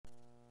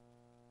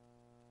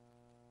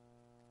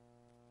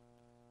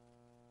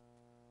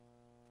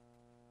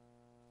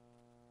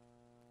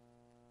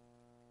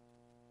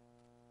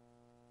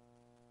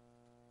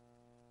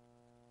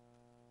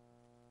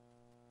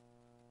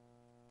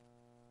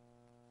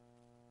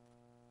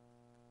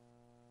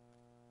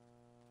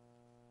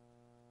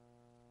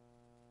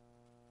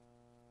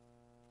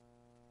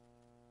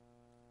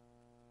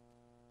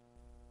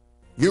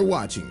You're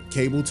watching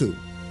Cable 2.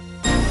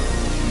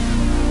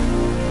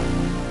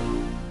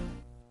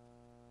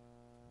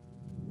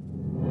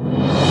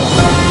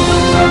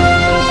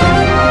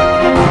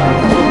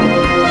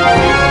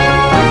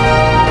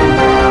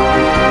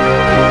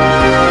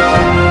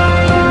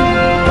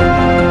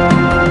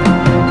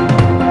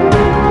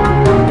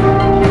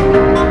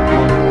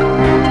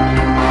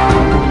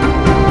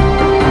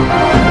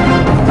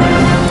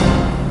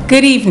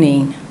 Good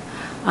evening.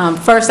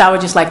 First, I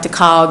would just like to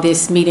call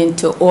this meeting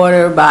to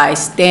order by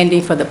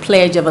standing for the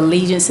Pledge of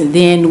Allegiance, and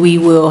then we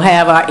will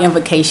have our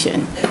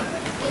invocation.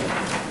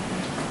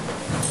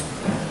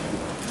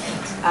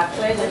 I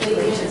pledge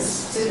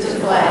allegiance to the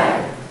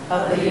flag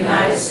of the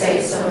United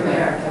States of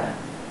America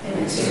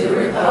and to the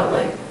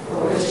republic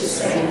for which it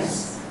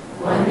stands,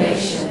 one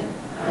nation,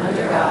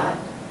 under God,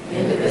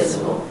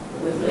 indivisible,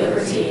 with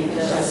liberty and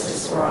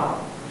justice for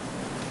all.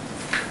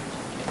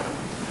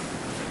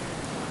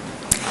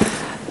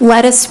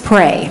 Let us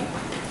pray.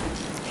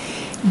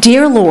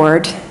 Dear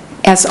Lord,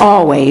 as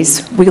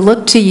always, we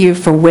look to you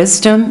for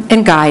wisdom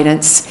and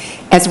guidance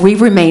as we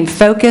remain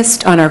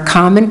focused on our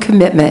common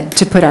commitment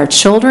to put our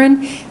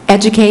children,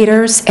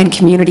 educators, and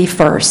community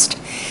first.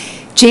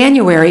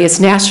 January is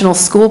National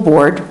School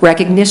Board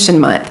Recognition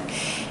Month.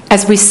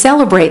 As we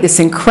celebrate this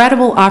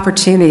incredible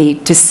opportunity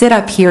to sit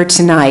up here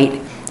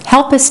tonight,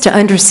 help us to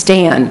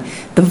understand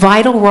the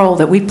vital role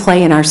that we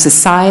play in our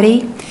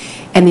society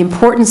and the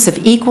importance of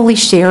equally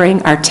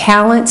sharing our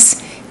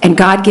talents and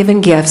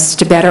God-given gifts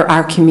to better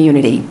our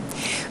community.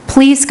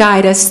 Please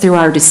guide us through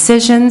our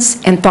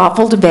decisions and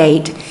thoughtful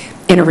debate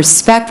in a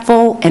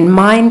respectful and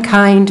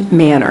mind-kind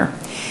manner.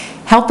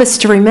 Help us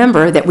to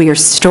remember that we are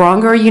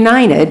stronger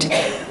united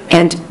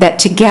and that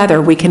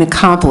together we can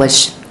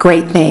accomplish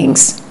great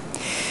things.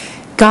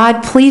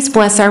 God, please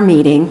bless our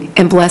meeting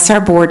and bless our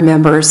board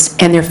members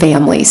and their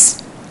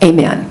families.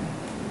 Amen.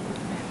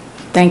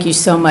 Thank you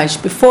so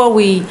much. Before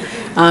we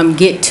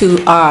get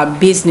to our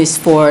business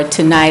for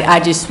tonight, I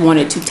just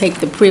wanted to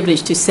take the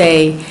privilege to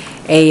say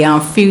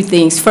a few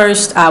things.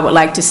 First, I would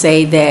like to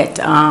say that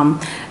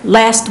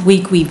last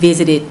week we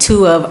visited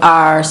two of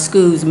our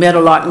schools,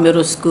 Meadowlark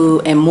Middle School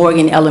and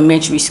Morgan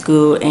Elementary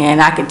School, and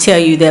I can tell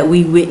you that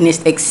we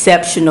witnessed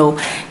exceptional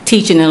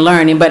teaching and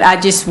learning. But I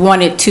just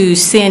wanted to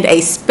send a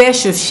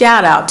special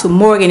shout out to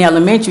Morgan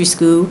Elementary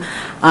School,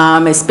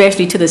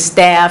 especially to the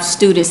staff,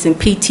 students, and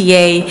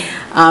PTA.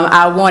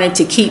 I wanted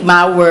to keep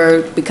my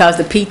word because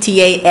the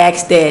PTA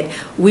asked that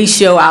we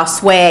show our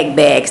swag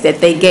bags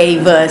that they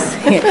gave us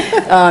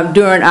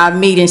during our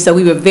meeting, so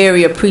we were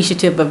very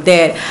appreciative of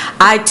that.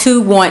 I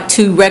too want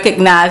to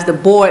recognize the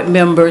board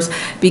members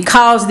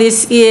because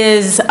this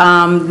is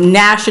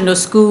National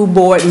School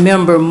Board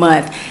Member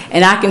Month,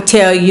 and I can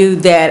tell you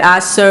that I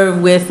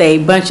serve with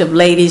a bunch of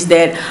ladies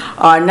that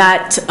are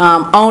not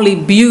only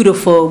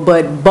beautiful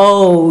but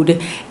bold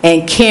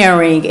and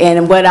caring,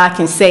 and what I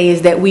can say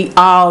is that we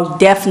all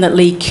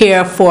definitely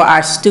care for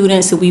our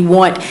students, and we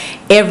want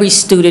every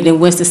student in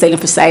Winston-Salem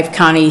Forsyth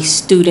County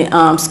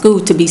school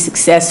to be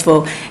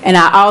successful. And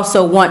I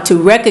also want to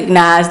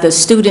recognize the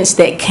students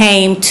that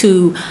came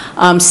to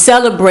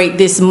celebrate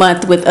this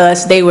month with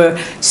us. They were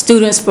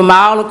students from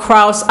all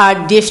across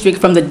our district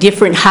from the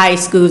different high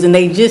schools, and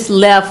they just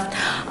left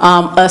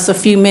us a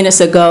few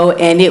minutes ago,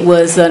 and it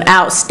was an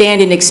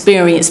outstanding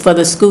experience for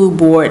the school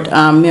board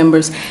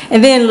members.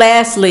 And then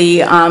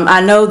lastly,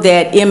 I know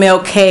that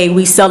MLK,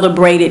 we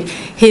celebrated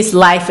his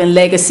life and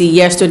legacy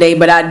yesterday,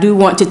 but I do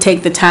want to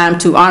take the time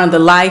to honor the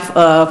life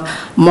of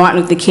Martin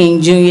Luther King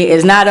Jr.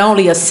 as not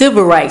only a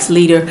civil rights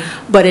leader,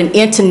 but an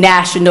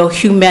international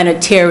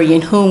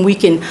humanitarian whom we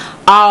can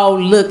all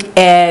look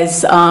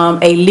as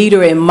a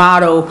leader and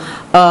model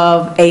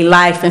of a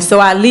life. And so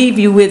I leave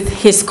you with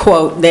his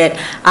quote that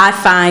I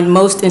find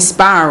most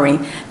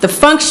inspiring. The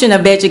function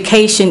of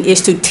education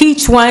is to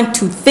teach one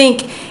to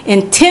think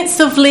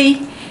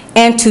intensively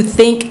and to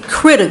think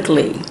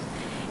critically.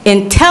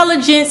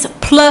 Intelligence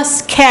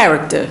plus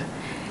character.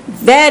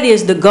 That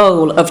is the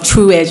goal of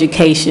true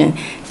education.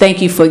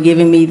 Thank you for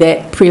giving me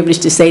that privilege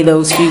to say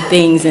those few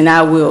things, and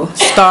I will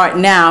start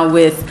now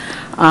with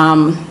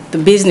the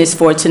business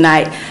for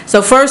tonight.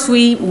 So first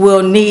we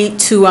will need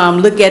to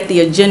look at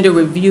the agenda,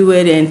 review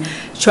it, and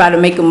try to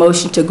make a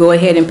motion to go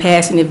ahead and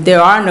pass. And if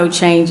there are no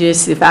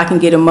changes, if I can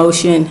get a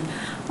motion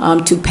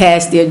to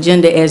pass the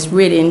agenda as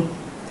written.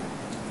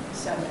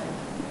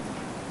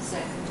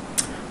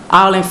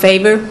 All in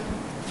favor?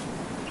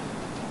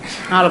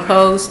 All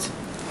opposed?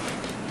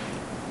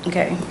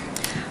 Okay.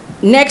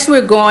 Next,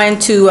 we're going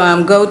to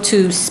go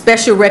to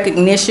special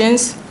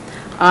recognitions,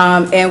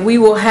 and we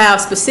will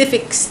have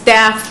specific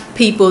staff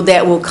people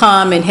that will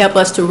come and help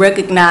us to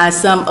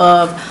recognize some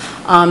of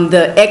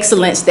the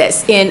excellence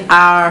that's in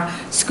our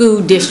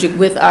school district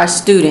with our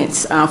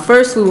students.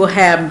 First, we will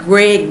have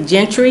Greg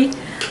Gentry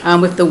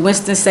with the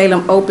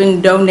Winston-Salem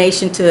Open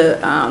donation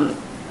to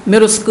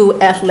middle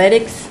school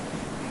athletics.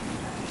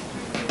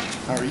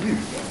 How are you?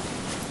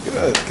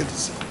 Good. Good to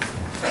see you.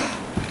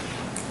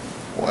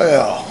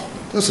 Well,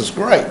 this is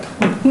great.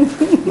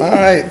 All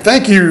right.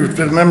 Thank you to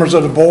the members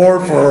of the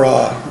board for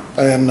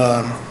and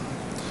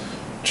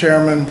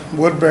Chairman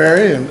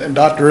Woodbury and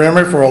Dr.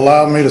 Emery for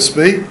allowing me to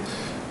speak.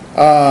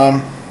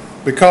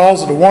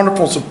 Because of the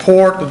wonderful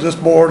support that this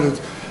board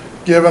has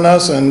given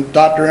us and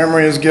Dr.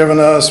 Emery has given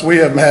us, we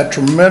have had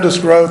tremendous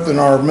growth in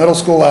our middle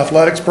school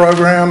athletics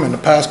program. In the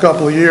past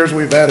couple of years,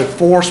 we've added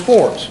 4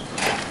 sports.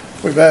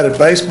 We've added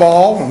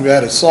baseball, and we've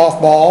added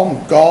softball,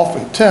 and golf,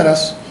 and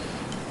tennis,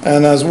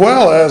 and as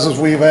well as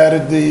we've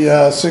added the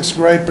 6th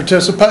grade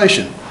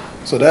participation.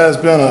 So that has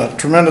been a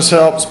tremendous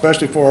help,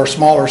 especially for our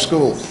smaller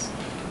schools.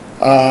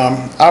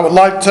 I would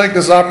like to take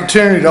this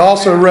opportunity to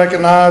also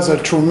recognize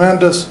a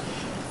tremendous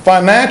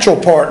financial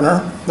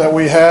partner that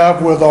we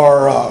have with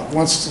our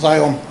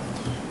Winston-Salem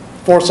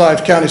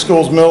Forsyth County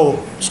Schools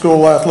Middle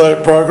School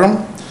Athletic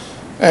Program.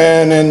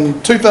 And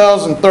in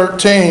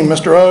 2013,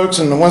 Mr. Oakes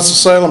and the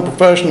Winston-Salem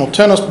Professional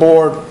Tennis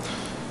Board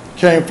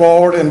came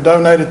forward and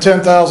donated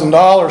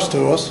 $10,000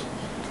 to us.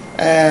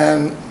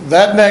 And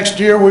that next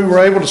year, we were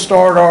able to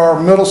start our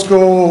middle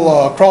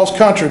school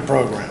cross-country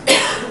program.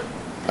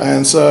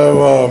 And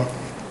so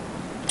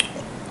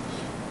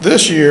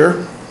this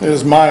year, it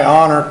is my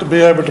honor to be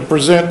able to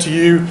present to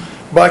you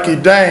Bucky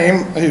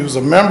Dame. He was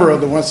a member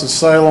of the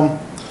Winston-Salem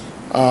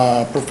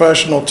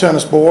Professional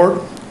Tennis Board,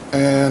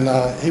 and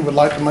he would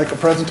like to make a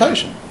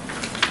presentation.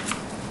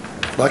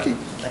 Bucky?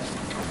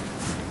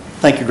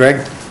 Thank you,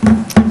 Greg.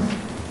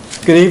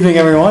 Good evening,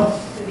 everyone.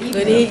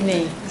 Good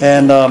evening.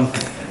 And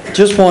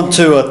just want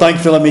to thank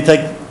you for letting me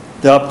take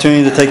the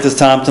opportunity to take this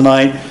time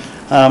tonight.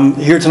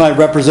 Here tonight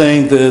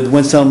representing the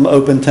Winston-Salem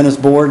Open Tennis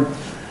Board.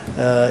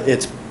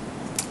 It's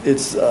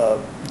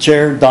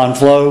Chair Don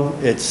Flo,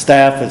 its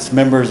staff, its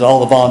members,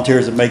 all the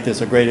volunteers that make this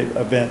a great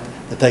event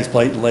that takes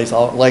place in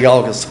late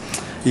August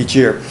each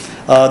year.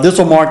 This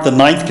will mark the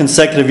 9th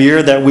consecutive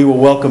year that we will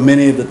welcome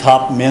many of the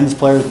top men's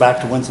players back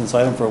to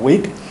Winston-Salem for a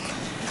week.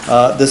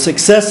 The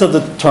success of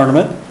the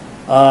tournament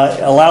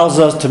allows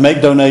us to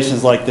make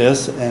donations like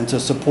this and to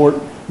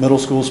support middle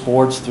school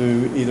sports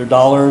through either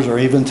dollars or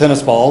even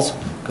tennis balls,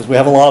 because we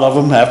have a lot of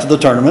them after the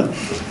tournament.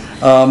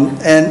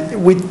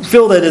 And we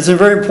feel that it's a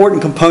very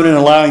important component in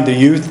allowing the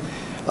youth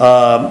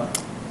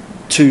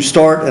to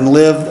start and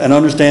live and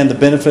understand the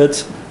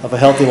benefits of a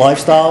healthy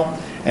lifestyle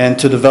and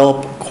to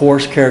develop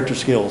course character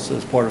skills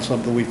as part of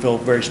something we feel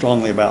very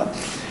strongly about.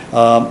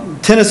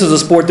 Tennis is a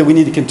sport that we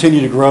need to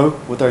continue to grow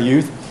with our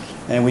youth,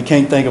 and we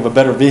can't think of a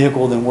better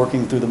vehicle than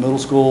working through the middle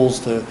schools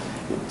to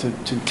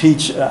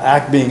teach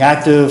being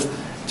active,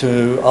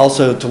 to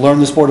also to learn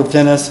the sport of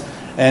tennis,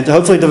 and to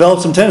hopefully develop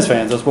some tennis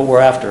fans. That's what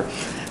we're after.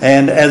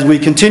 And as we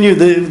continue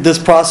this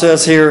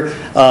process here,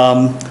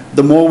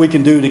 the more we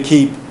can do to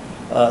keep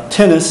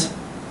tennis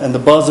and the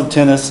buzz of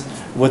tennis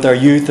with our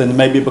youth, and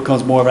maybe it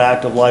becomes more of an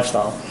active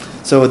lifestyle.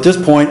 So at this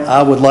point,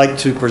 I would like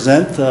to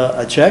present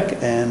a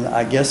check, and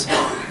I guess,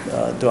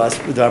 do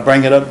I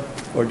bring it up,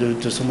 or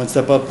does someone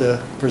step up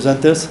to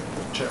present this?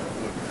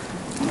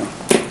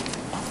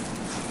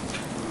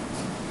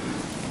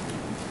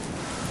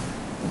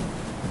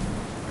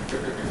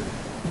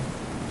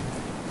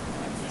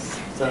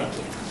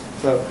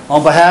 So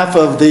on behalf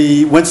of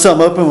the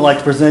Winston-Salem Open, we'd like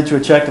to present you a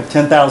check of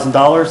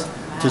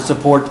 $10,000 to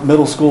support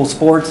middle school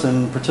sports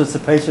and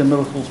participation in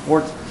middle school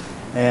sports.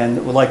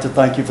 And we'd like to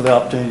thank you for the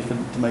opportunity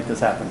to make this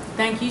happen.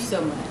 Thank you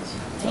so much.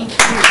 Thank you.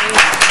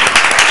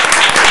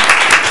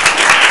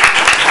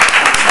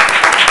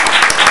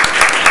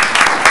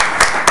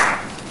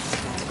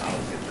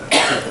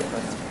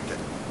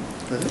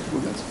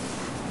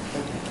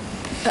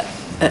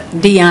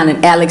 Dion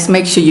and Alex,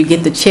 make sure you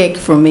get the check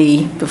from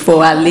me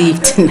before I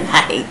leave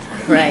tonight.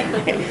 Right.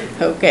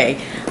 Okay.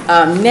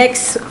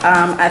 Next,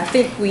 I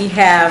think we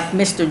have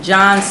Mr.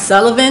 John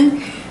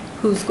Sullivan,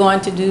 who's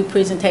going to do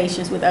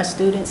presentations with our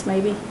students,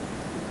 maybe?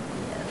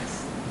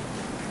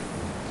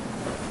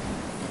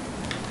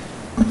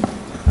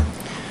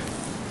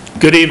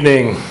 Good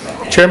evening.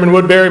 Chairman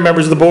Woodbury,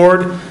 members of the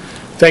board,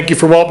 thank you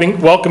for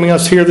welcoming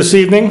us here this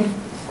evening.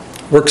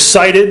 We're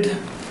excited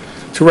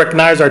to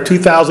recognize our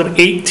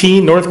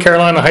 2018 North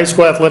Carolina High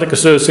School Athletic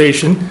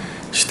Association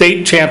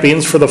state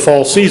champions for the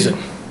fall season.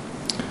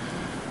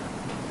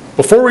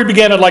 Before we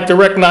begin, I'd like to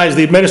recognize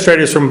the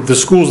administrators from the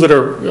schools that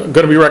are going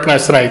to be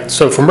recognized tonight.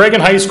 So from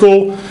Reagan High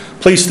School,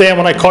 please stand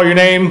when I call your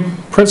name.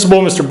 Principal,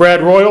 Mr.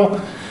 Brad Royal,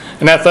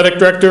 and Athletic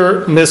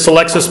Director, Ms.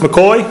 Alexis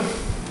McCoy.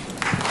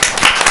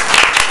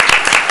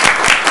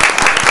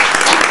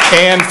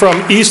 And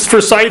from East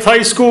Forsyth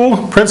High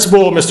School,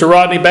 Principal Mr.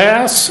 Rodney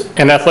Bass,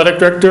 and Athletic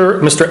Director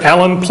Mr.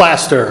 Alan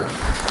Plaster.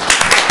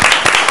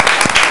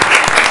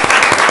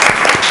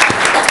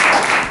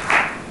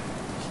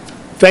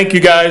 Thank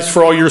you guys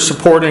for all your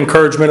support and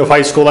encouragement of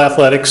high school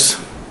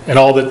athletics and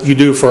all that you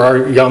do for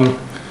our young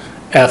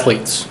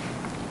athletes.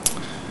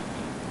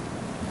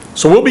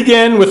 So we'll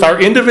begin with our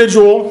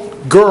individual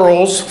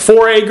girls,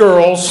 4A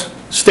girls,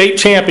 state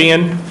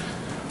champion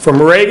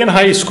from Reagan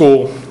High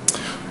School,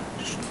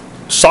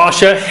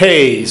 Sasha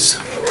Hayes.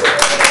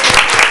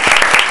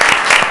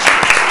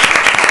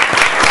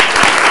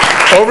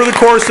 Over the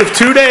course of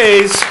 2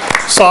 days,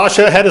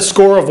 Sasha had a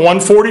score of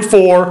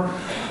 144.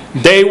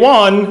 Day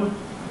one,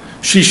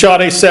 she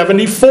shot a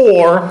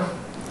 74,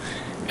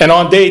 And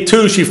on day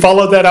 2, she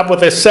followed that up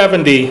with a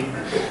 70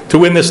 to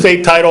win the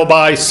state title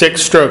by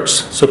 6 strokes.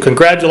 So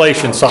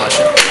congratulations,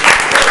 Sasha.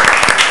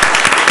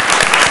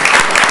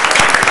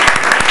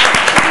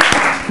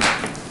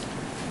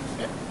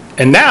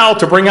 And now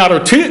to bring out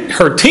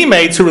her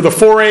teammates who are the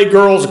 4A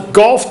girls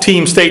golf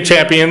team state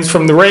champions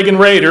from the Reagan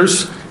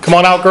Raiders. Come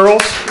on out,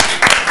 girls.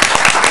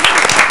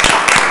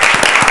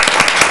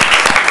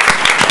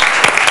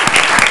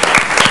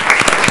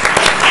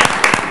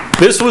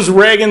 This was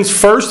Reagan's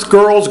first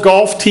girls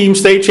golf team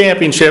state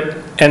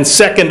championship and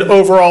second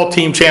overall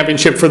team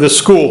championship for the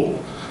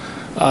school.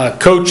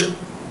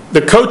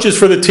 The coaches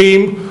for the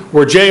team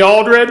were Jay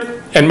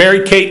Aldred and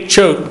Mary Kate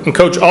Choate. And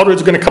Coach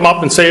Aldred's going to come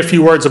up and say a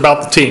few words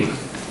about the team.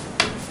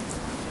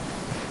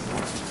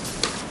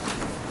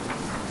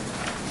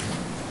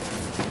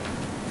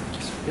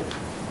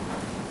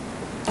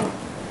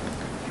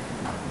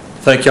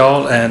 Thank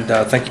y'all, and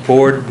thank you,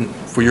 board,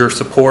 for your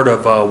support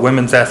of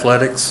women's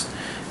athletics.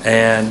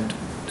 And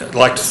I'd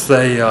like to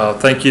say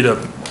thank you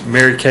to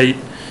Mary Kate.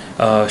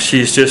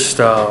 She's just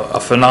a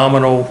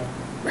phenomenal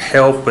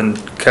help and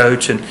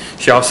coach, and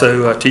she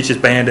also teaches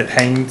band at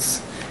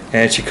Haynes.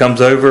 And she comes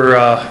over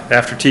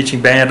after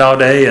teaching band all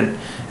day and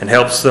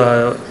helps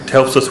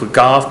us with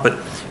golf. But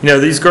you know,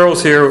 these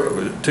girls here,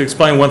 to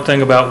explain one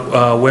thing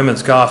about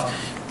women's golf,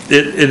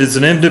 it is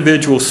an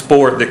individual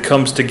sport that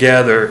comes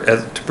together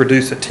to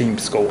produce a team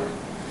score.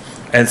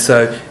 And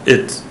so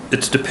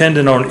it's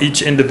dependent on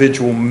each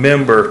individual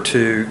member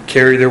to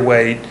carry their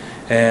weight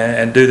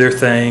and do their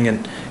thing.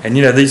 And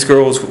you know, these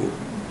girls,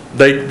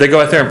 they go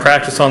out there and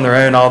practice on their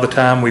own all the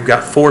time. We've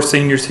got 4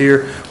 seniors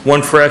here,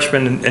 1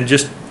 freshman, and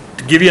just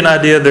to give you an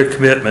idea of their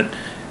commitment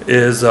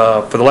is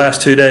for the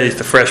last 2 days,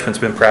 the freshman's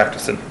been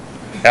practicing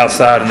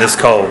outside in this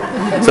cold.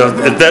 So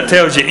if that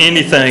tells you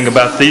anything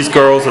about these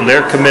girls and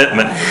their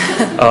commitment,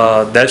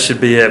 that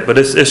should be it. But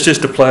it's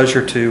just a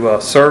pleasure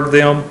to serve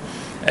them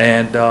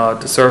and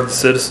to serve the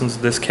citizens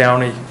of this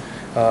county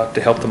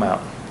to help them out.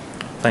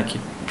 Thank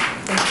you.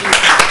 Thank you.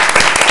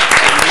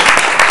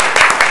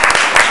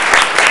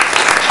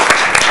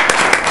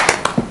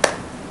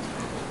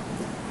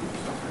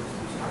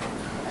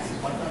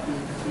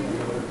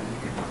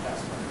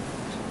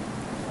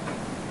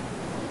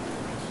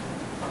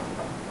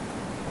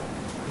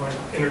 Want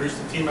to introduce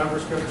the team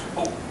members, Coach?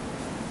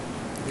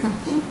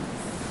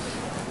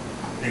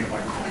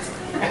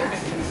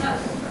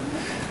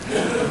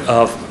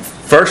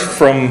 First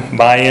from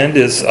my end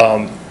is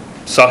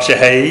Sasha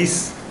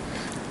Hayes,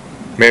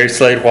 Mary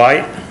Slade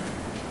White,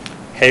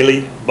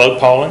 Haley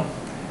Bug-Paulin,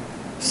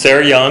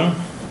 Sarah Young,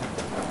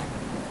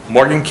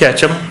 Morgan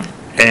Ketchum,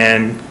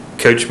 and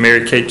Coach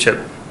Mary Kate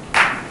Choate.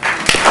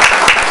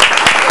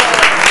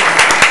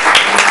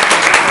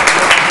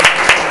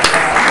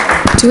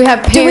 Do we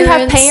have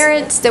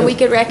parents that we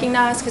could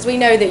recognize? Because we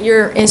know that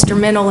you're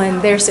instrumental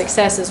in their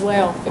success as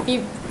well.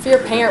 If you're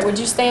a parent, would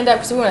you stand up?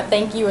 Because we want to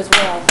thank you as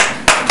well.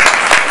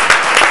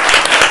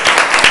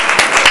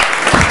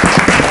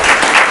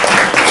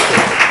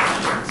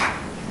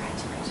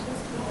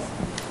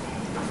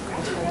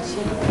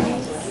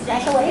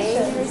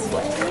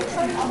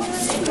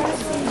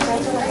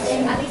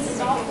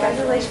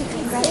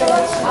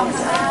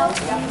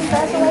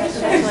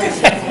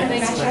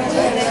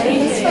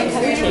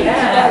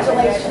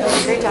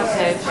 Great job,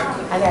 Coach.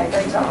 I got a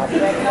great job.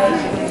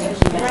 Congratulations.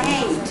 Great.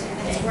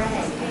 That's great.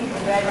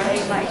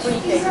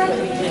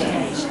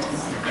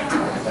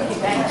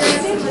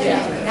 Congratulations.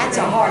 That's a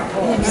hard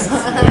course.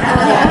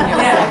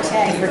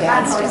 Yeah. Your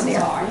dad's just there.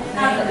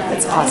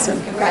 That's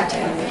awesome.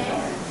 Congratulations.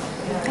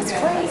 That's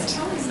great.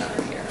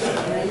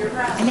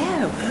 I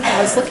know.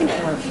 I was looking for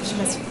her. She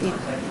must be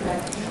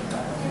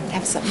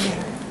have something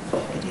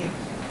better to do.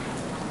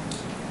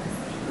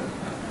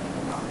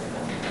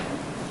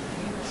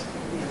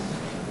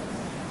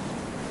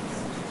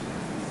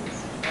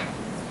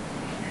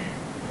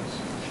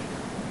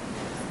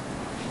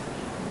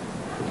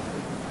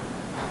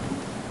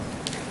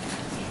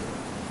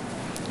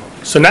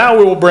 So now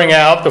we will bring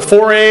out the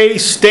 4A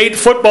state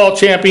football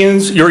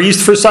champions, your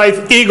East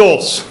Forsyth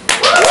Eagles.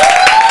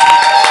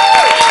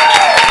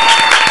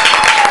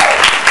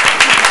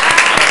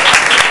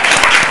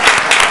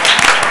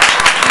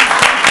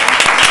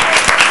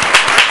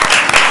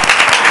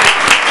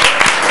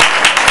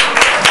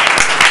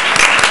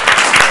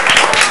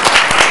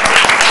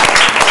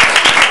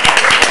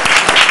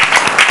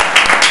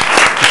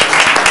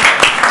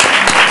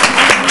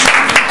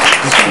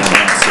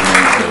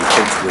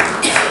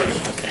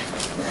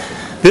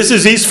 This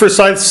is East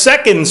Forsyth's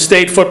second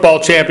state football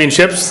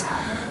championships.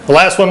 The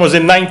last one was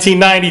in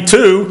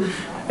 1992,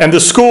 and the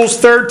school's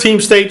third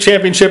team state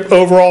championship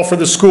overall for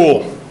the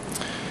school.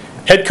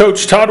 Head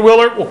coach Todd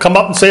Willard will come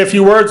up and say a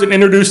few words and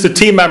introduce the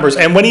team members.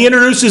 And when he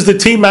introduces the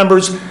team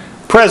members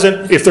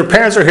present, if their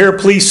parents are here,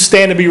 please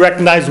stand and be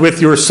recognized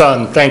with your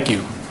son. Thank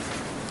you.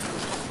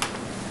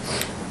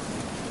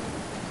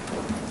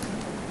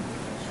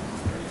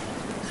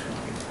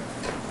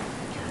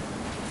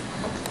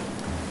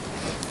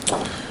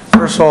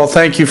 First of all,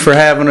 thank you for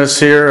having us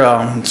here.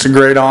 It's a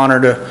great honor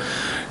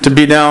to to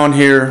be down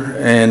here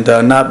and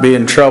not be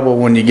in trouble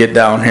when you get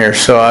down here.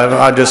 So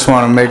I just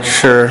want to make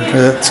sure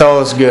it's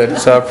always good.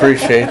 So I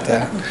appreciate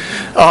that.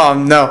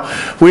 No,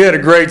 we had a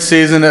great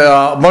season.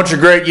 A bunch of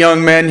great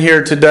young men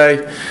here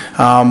today.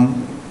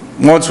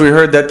 Once we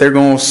heard that they're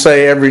going to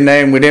say every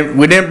name, we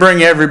didn't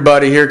bring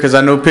everybody here because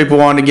I know people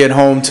want to get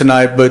home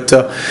tonight, but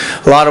a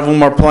lot of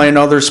them are playing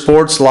other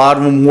sports. A lot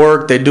of them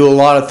work. They do a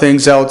lot of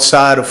things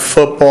outside of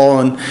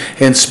football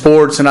and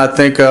sports, and I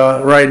think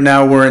right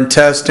now we're in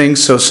testing,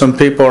 so some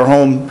people are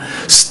home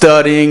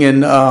studying,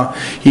 and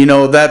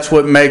that's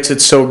what makes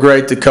it so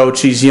great to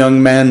coach these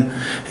young men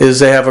is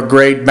they have a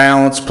great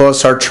balance,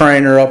 plus our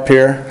trainer up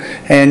here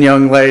and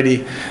young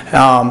lady.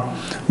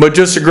 But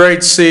just a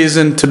great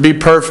season, to be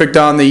perfect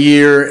on the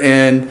year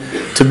and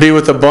to be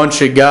with a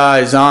bunch of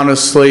guys,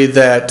 honestly,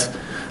 that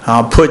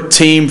put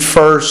team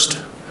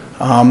first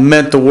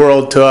meant the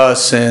world to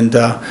us. And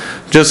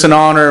just an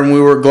honor, and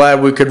we were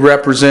glad we could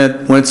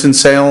represent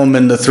Winston-Salem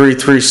in the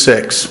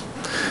 336.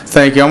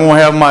 Thank you. I'm going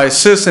to have my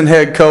assistant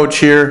head coach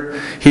here.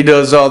 He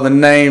does all the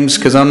names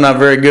because I'm not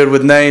very good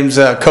with names.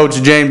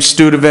 Coach James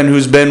Studevant,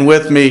 who's been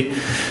with me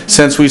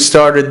since we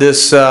started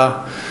this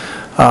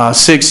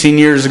 16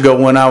 years ago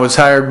when I was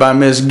hired by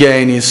Ms.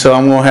 Gainey. So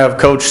I'm going to have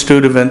Coach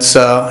Studevant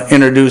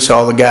introduce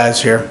all the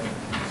guys here.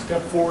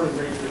 Step forward and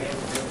raise your hand.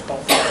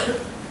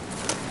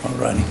 All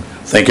righty.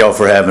 Thank y'all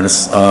for having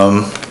us.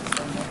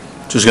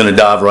 Just going to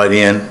dive right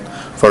in.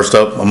 First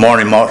up,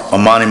 Amani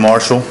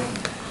Marshall,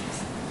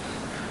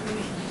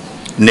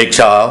 Nick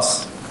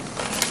Childs,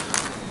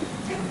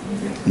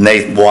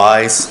 Nate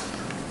Wise,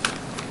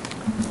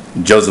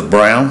 Joseph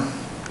Brown,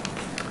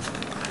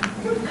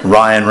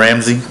 Ryan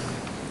Ramsey,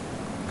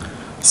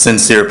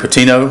 Sincere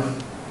Patino,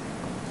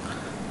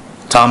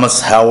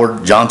 Thomas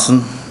Howard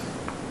Johnson,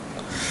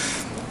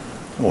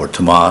 or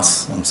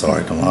Tomas, I'm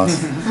sorry, Tomas,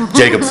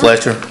 Jacob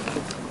Fletcher,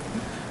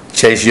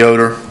 Chase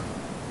Yoder,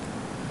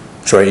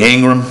 Trey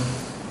Ingram,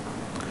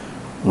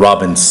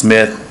 Robin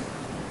Smith,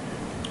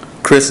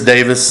 Chris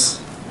Davis,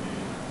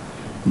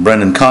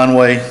 Brendan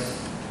Conway,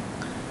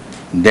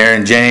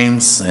 Darren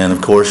James, and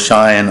of course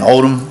Cheyenne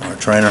Oldham, our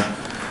trainer.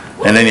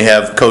 And then you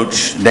have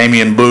Coach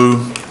Damian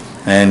Boo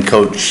and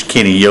Coach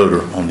Kenny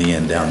Yoder on the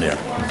end down there.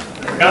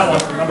 Got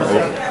one for number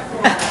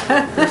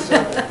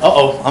 7.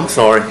 Uh-oh, I'm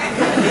sorry.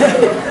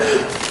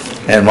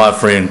 And my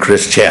friend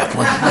Chris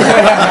Chaplin.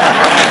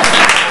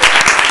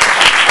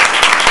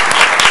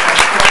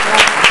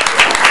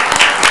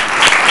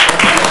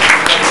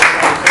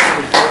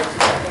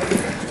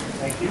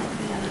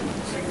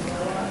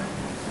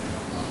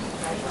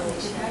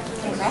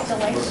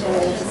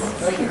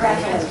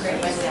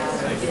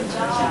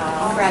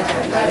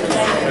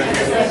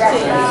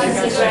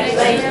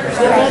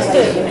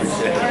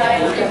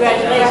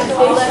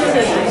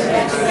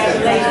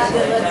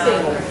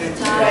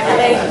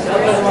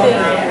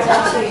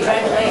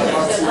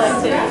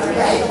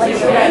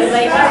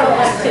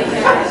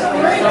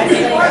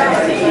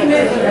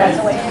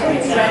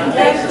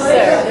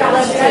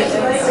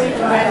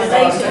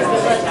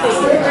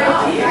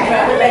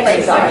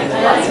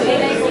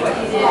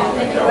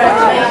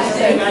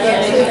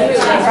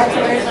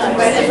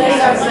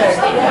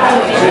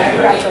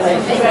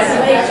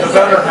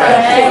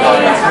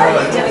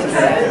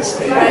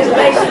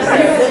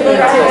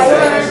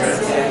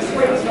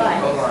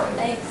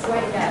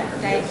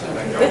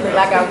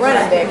 Like a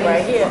running back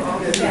right here.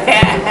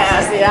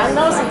 See, I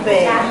know some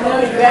things.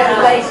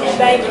 Congratulations.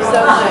 Thank you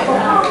so much.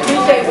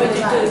 Appreciate what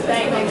you do.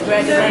 Thank you.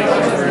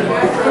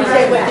 Congratulations.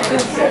 Appreciate what you do,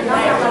 sir.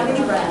 Thank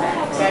you.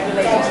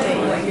 Congratulations to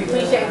you.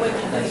 Appreciate what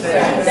you do,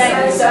 sir.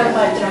 Thank you so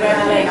much.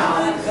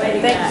 Congratulations.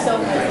 Thank you so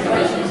much for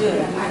what you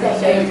do.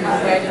 Appreciate it.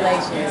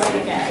 Congratulations.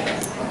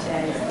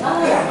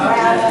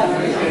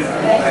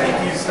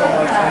 Thank you so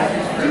much.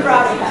 You're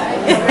proud of that.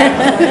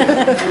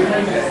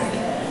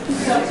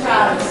 So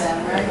proud of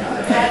them, right?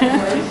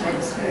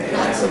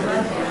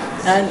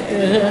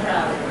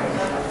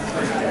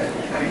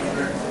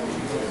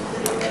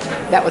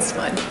 That was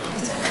fun.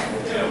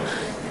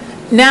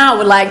 Now I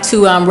would like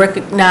to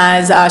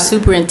recognize our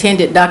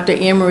superintendent, Dr.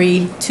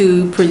 Emery,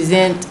 to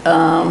present.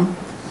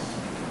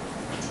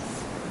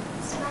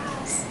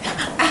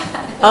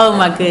 Oh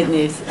my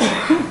goodness.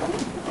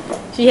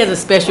 She has a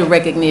special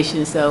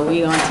recognition, so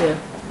we're going to.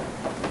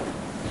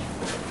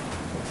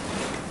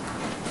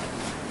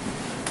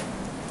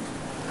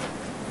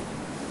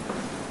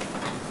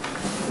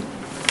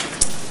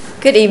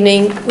 Good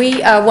evening.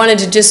 We wanted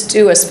to just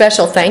do a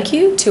special thank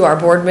you to our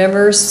board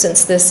members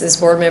since this is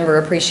Board Member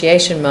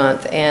Appreciation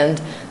Month, and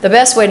the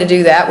best way to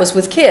do that was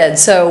with kids.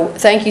 So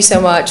thank you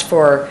so much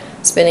for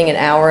spending an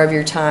hour of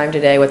your time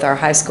today with our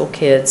high school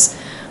kids.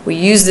 We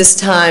use this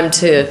time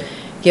to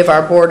give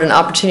our board an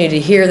opportunity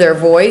to hear their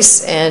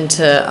voice and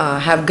to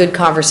have good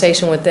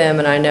conversation with them,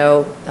 and I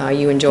know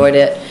you enjoyed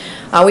it.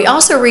 We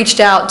also reached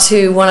out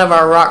to one of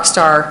our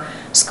Rockstar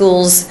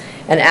schools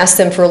and asked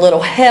them for a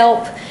little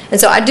help. And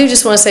so I do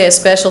just want to say a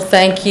special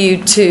thank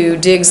you to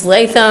Diggs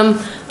Latham.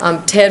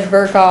 Ted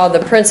Burkaw, the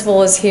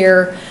principal, is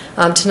here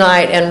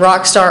tonight, and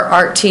Rockstar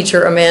art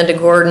teacher Amanda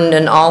Gordon,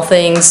 and all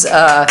things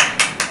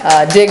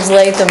Diggs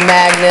Latham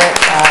Magnet.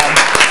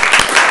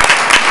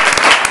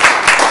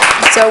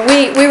 So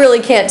we really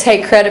can't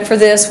take credit for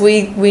this.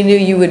 We knew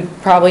you would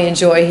probably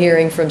enjoy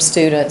hearing from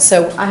students.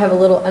 So I have a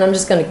little, and I'm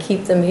just going to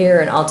keep them here,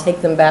 and I'll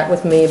take them back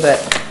with me, but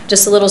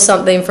just a little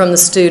something from the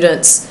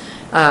students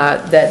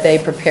that they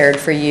prepared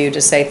for you to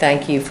say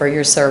thank you for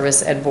your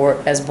service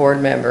as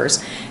board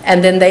members.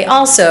 And then they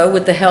also,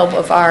 with the help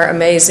of our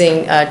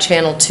amazing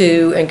Channel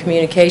 2 and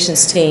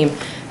communications team,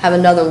 have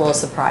another little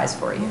surprise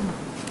for you.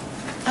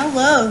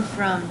 Hello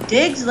from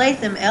Diggs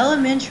Latham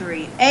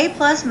Elementary, A+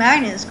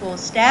 Magnet School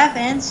staff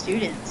and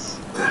students.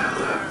 Hello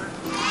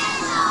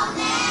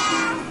there.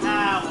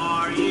 How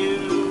are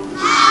you?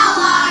 How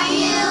are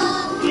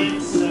you?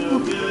 It's so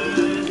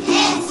good.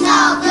 It's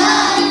so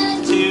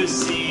good To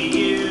see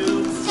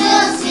you.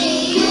 to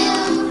see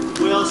you.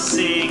 We'll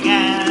sing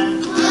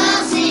and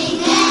We'll sing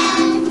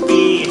and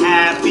be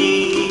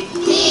happy.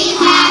 be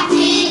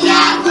happy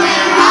that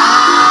we're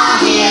all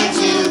here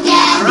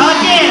together.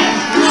 Again.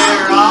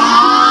 We're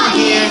all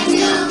here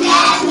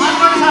Together. One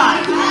more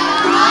time.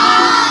 We're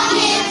all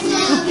here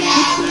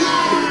together.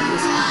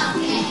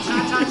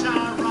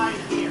 Cha-cha-cha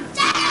right here.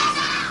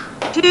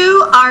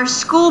 To our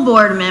school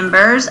board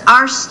members,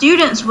 our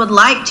students would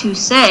like to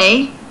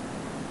say,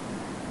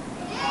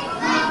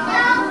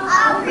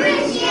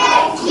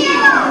 Appreciate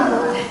you.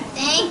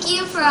 Thank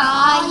you for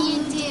all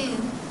you do.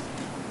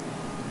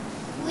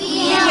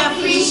 We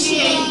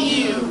appreciate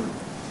you.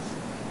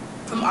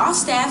 From all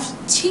staff,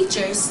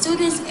 teachers,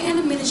 students, and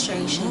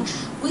administration,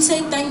 we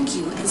say thank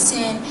you and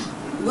send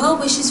well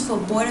wishes for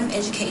Board of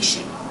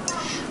Education.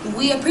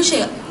 We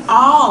appreciate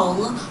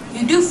all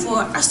you do for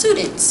our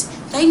students.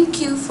 Thank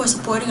you for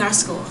supporting our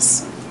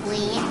schools.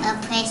 We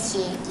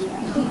appreciate you.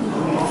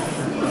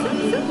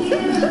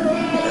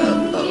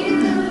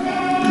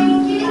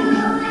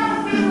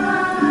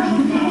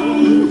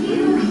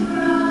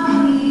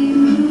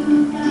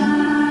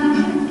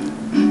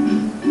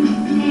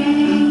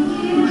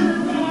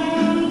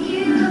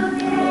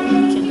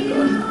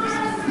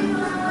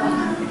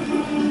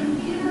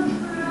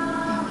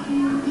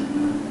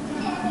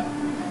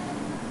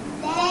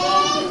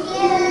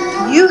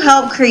 you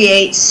help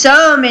create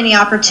so many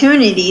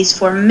opportunities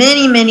for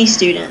many, many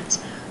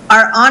students.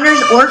 Our Honors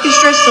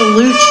Orchestra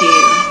salutes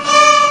you.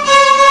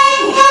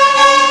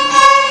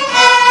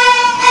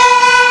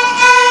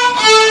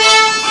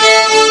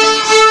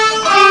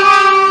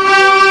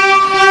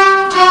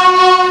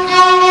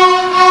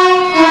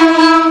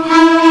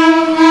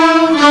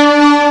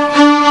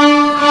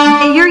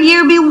 May your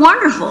year be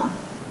wonderful.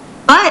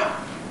 But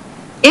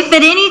if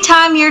at any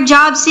time your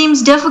job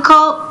seems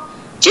difficult,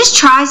 just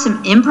try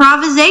some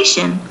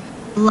improvisation,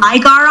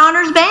 like our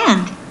honors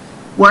band,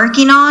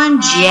 working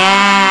on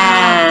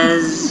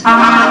jazz.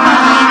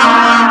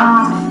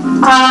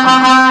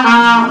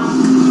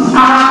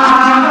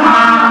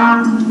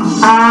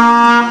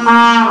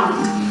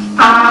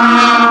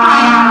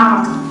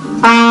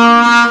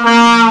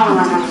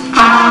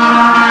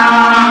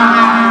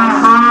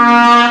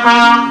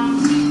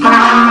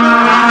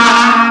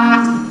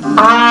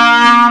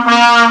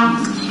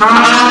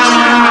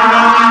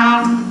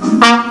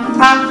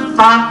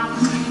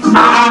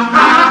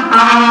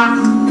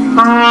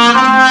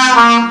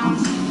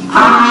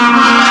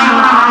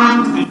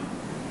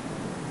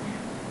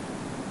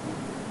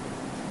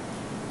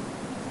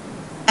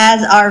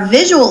 As our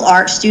visual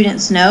arts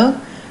students know,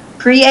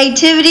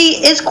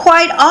 creativity is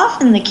quite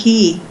often the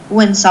key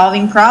when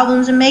solving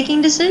problems and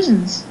making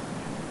decisions.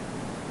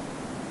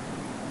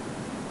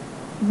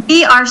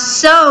 We are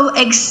so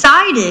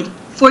excited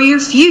for your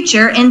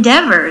future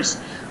endeavors.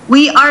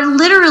 We are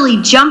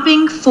literally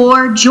jumping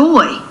for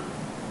joy.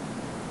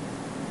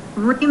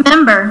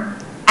 Remember,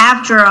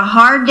 after a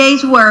hard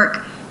day's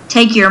work,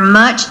 take your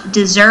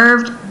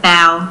much-deserved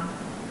bow.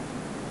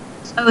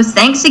 So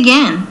thanks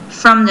again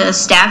from the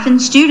staff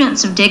and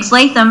students of Diggs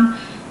Latham,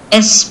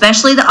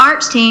 especially the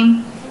arts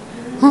team.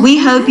 We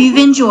hope you've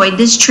enjoyed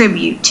this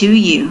tribute to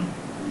you.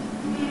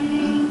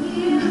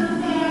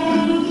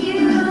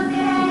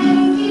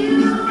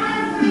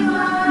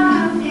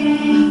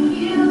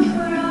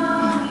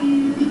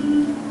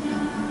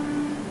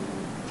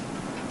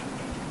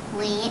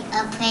 We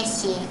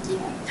appreciate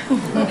you.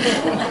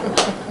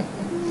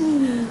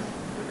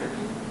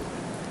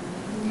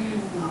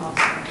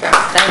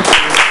 Thank you.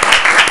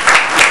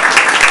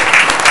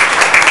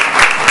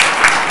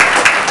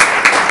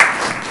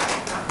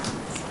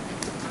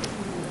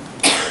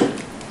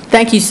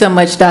 Thank you so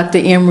much, Dr.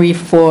 Emery,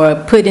 for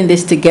putting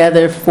this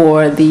together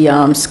for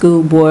the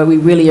school board. We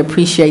really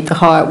appreciate the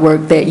hard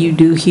work that you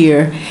do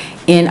here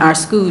in our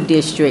school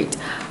district.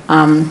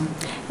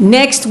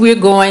 Next, we're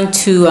going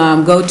to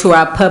go to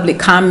our public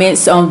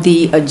comments on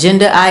the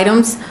agenda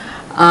items.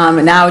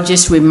 And I'll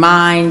just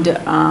remind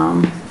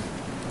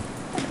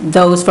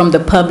those from the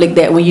public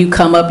that when you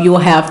come up, you'll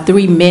have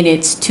 3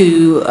 minutes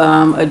to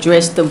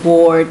address the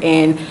board,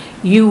 and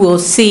you will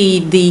see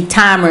the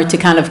timer to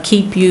kind of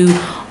keep you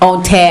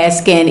on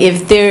task. And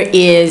if there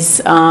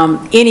is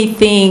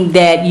anything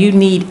that you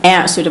need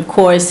answered, of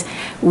course,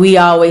 we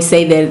always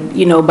say that,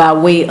 you know, by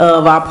way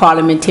of our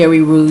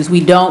parliamentary rules, we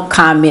don't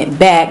comment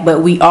back,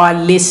 but we are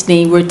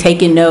listening, we're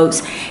taking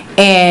notes,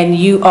 and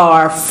you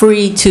are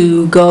free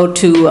to go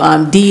to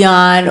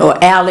Dion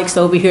or Alex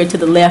over here to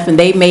the left, and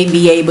they may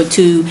be able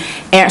to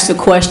answer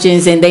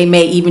questions, and they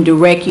may even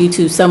direct you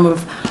to some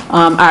of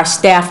our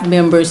staff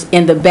members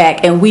in the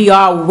back. And we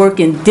are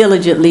working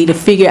diligently to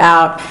figure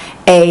out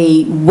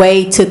a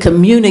way to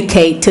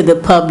communicate to the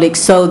public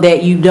so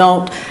that you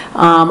don't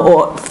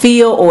or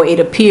feel or it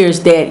appears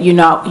that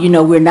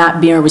we're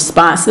not being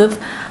responsive.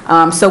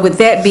 So with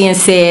that being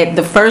said,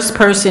 the first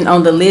person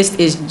on the list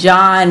is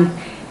John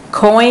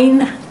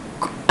Coyne.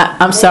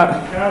 I'm sorry.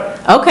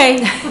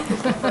 Okay.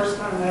 First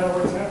time that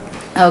always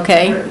happens.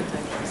 Okay.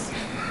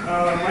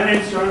 My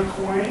name's John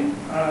Coyne.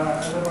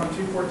 I live on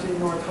 214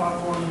 North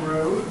Hawthorne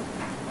Road.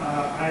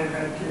 I've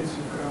had kids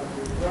who've gone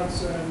through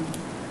Brunson,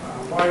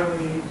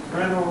 Wiley,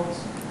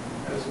 Reynolds,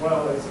 as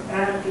well as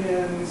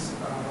Atkins,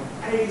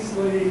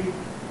 Paisley,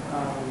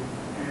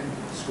 and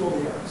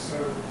schoolyard.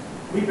 So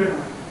we've been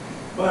around.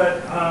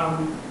 But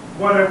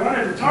what I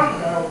wanted to talk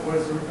about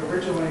was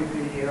originally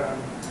the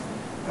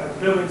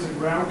Buildings and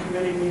Ground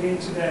Committee meeting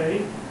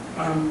today.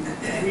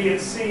 We had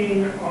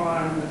seen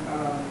on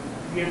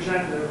the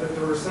agenda that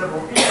there were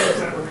several issues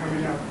that were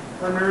coming up,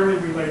 primarily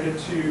related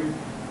to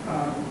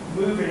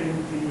moving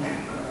the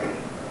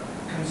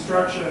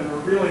construction, or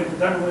really the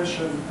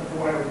demolition of the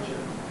Wiley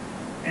Gym.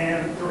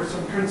 And there were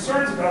some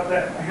concerns about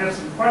that. I had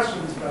some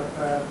questions about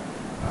that.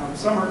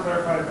 Some are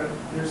clarified, but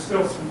there's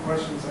still some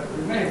questions that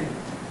remain.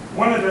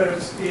 One of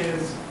those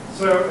is,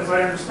 so as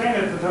I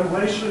understand it, the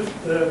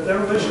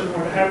demolition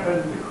would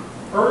happen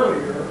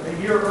earlier,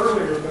 a year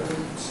earlier, but the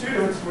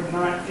students would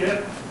not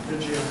get the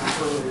gym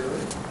earlier.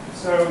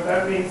 So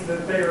that means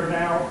that they are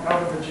now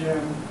out of the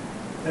gym.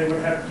 They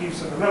would have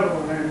use of another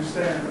one, I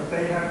understand, but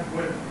they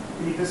would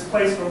be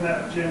displaced from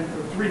that gym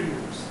for 3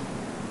 years.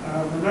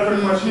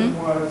 Another question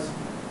was,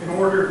 in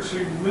order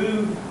to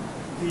move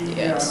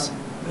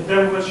the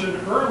demolition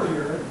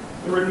earlier,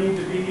 there would need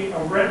to be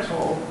a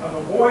rental of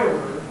a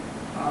boiler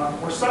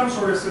or some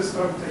sort of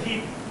system to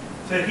heat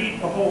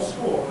the whole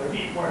school, the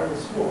heat Wiley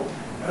school,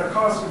 at a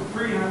cost of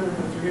 $300,000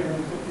 to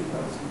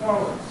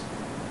 $350,000.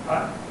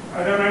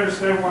 I don't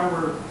understand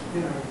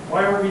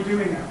why are we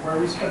doing that? Why are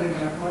we spending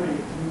that money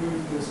to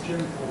move this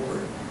gym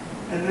forward?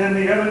 And then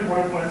the other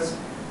one was,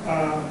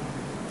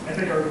 I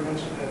think I already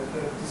mentioned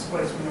the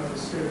displacement of the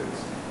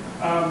students.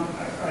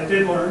 I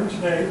did learn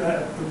today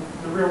that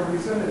the real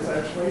reason is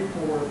actually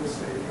for the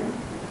stadium.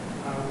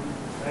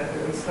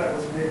 At least that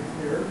was made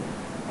clear.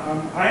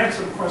 I had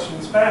some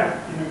questions back,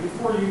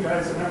 before you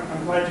guys, and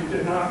I'm glad you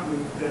did not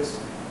move this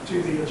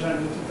to the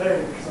agenda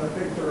today, because I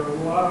think there are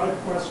a lot of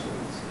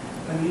questions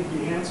that need to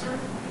be answered.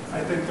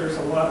 I think there's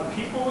a lot of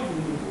people you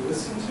need to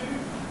listen to.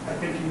 I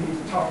think you need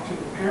to talk to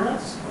the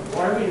parents of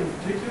Wiley in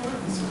particular.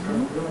 This is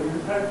going to really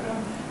impact them.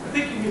 I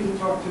think you need to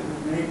talk to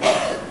the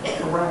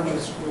neighbors around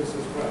those schools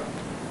as well,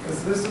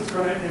 because this is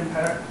going to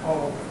impact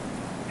all of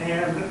them.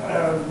 And,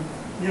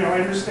 I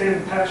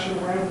understand the passion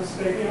around the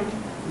stadium.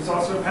 There's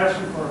also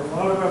passion for a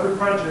lot of other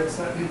projects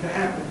that need to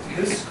happen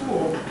to this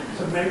school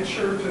to make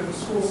sure, to the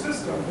school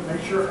system, to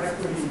make sure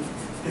equity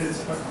is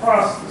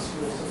across the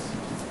school system.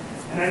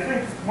 And I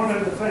think one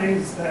of the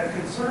things that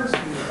concerns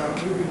me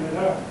about moving it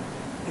up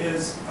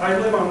is I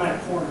live on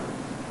that corner.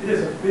 It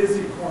is a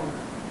busy corner.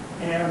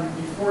 And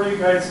before you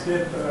guys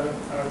did the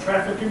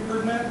traffic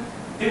improvement,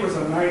 it was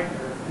a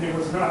nightmare and it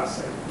was not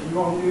safe. You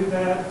all knew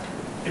that.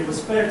 It was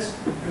fixed.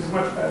 It was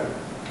much better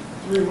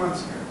 3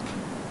 months ago.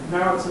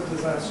 Now it's a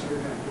disaster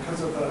again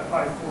because of the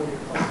I-40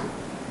 cluster.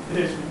 It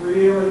is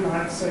really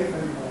not safe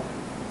anymore.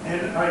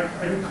 And I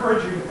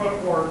encourage you to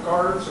put more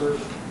guards or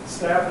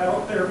staff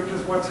out there,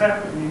 because what's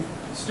happening,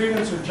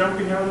 students are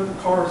jumping out of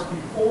the cars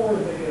before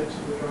they get to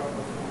the drop-off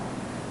line.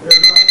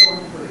 They're not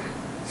going through.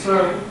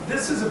 So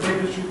this is a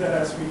big issue that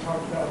has to be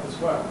talked about as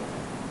well.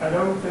 I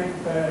don't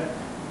think that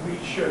we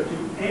should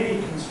do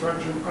any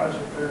construction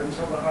project there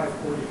until the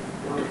I-40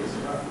 work is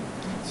done.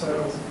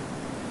 So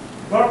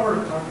a lot more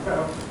to talk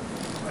about.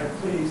 I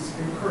please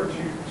encourage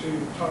you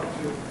to talk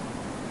to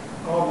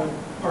all the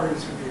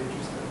parties who would be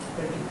interested.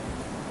 Thank you.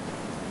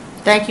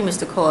 Thank you,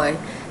 Mr. Coy.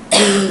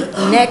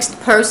 The next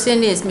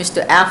person is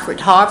Mr.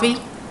 Alfred Harvey.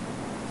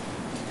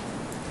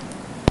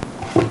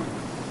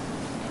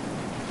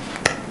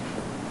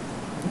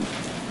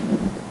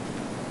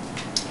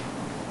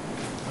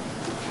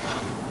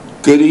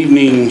 Good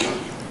evening,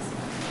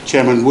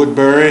 Chairman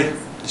Woodbury,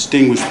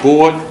 distinguished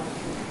board,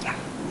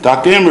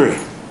 Dr. Emery.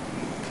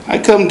 I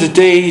come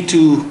today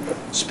to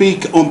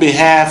speak on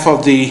behalf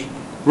of the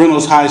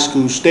Reynolds High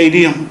School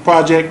Stadium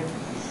project.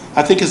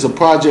 I think it's a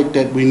project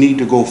that we need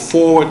to go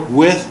forward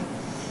with,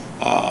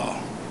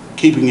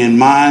 keeping in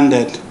mind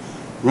that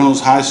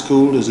Reynolds High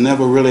School has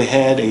never really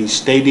had a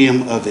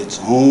stadium of its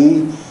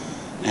own,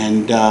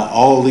 and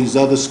all these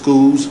other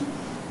schools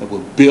that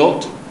were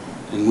built,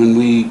 and when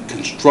we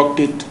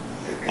constructed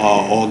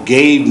or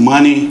gave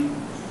money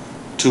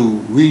to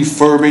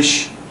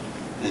refurbish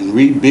and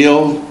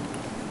rebuild,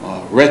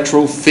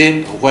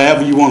 retrofit, or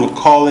whatever you want to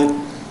call it,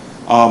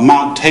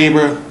 Mount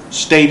Tabor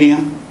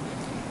Stadium.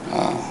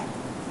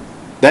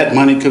 That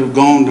money could have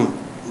gone to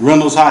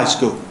Reynolds High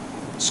School,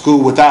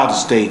 school without a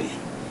stadium.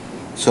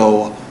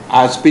 So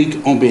I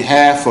speak on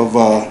behalf of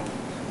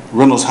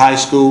Reynolds High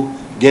School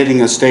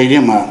getting a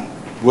stadium. I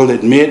will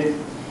admit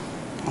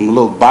I'm a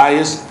little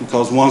biased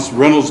because once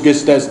Reynolds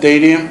gets that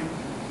stadium,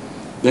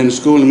 then the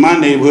school in my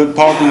neighborhood,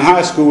 Parkland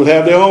High School, will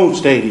have their own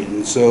stadium.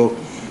 And so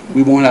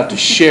we won't have to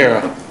share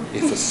a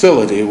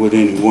facility with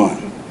anyone.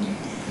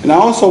 And I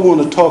also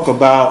want to talk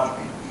about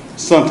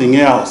something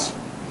else.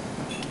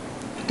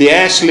 The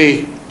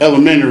Ashley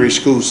Elementary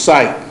School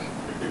site.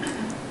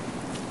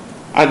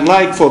 I'd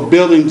like for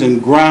Buildings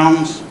and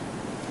Grounds,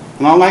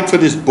 and I'd like for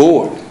this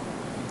board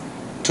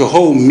to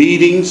hold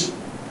meetings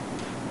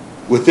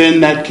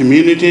within that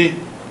community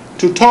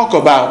to talk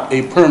about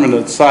a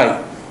permanent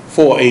site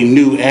for a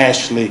new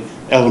Ashley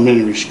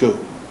Elementary School.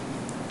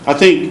 I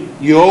think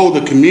you owe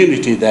the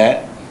community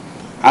that.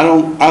 I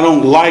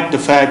don't like the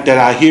fact that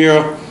I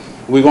hear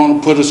we're going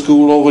to put a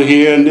school over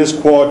here in this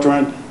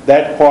quadrant,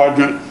 that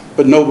quadrant,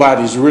 but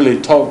nobody's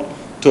really talked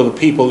to the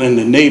people in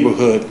the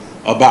neighborhood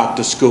about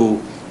the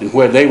school and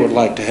where they would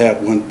like to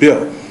have one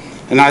built.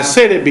 And I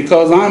said it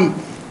because I'm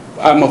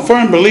a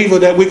firm believer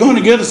that we're going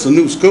to get us a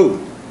new school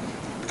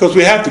because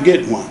we have to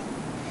get one.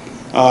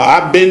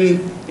 I've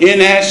been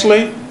in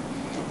Ashley,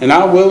 and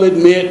I will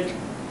admit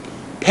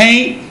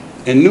paint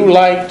and new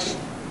lights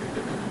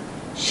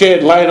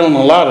shed light on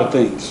a lot of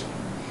things,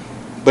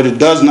 but it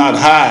does not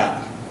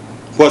hide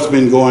what's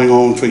been going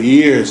on for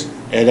years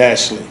at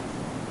Ashley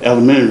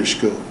Elementary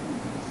School.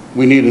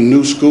 We need a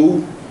new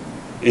school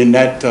in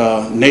that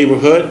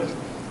neighborhood,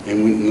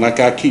 and like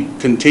I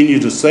continue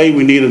to say,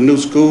 we need a new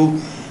school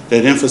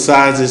that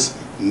emphasizes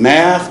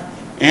math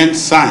and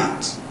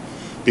science,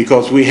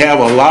 because we have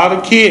a lot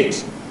of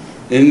kids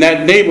in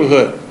that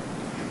neighborhood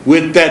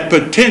with that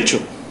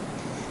potential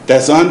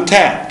that's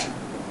untapped,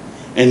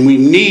 and we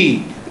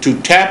need to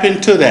tap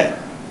into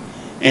that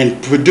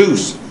and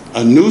produce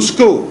a new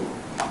school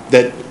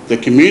that the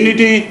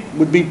community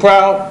would be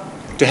proud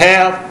to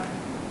have,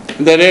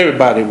 and that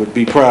everybody would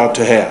be proud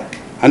to have.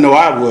 I know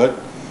I would.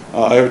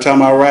 Every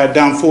time I ride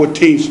down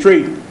 14th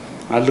Street,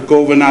 I look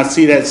over and I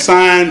see that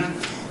sign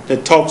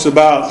that talks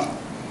about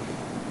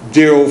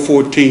dear old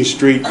 14th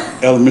Street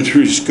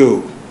Elementary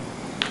School.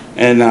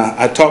 And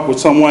I talked with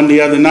someone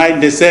the other night,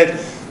 and they said,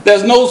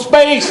 there's no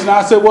space. And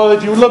I said, well,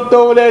 if you looked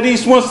over at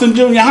East Winston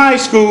Junior High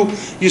School,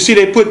 you see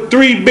they put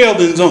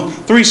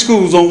three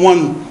schools on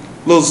one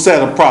little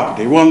set of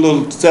property, one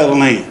little set of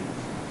land.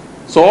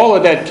 So all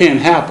of that can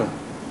happen.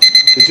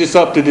 It's just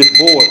up to this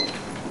board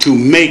to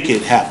make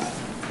it happen.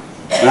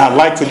 And I'd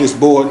like for this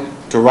board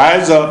to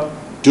rise up,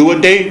 do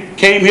what they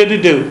came here to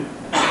do,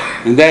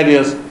 and that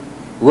is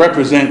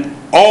represent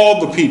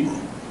all the people,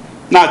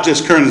 not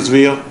just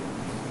Kernersville,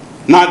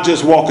 not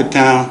just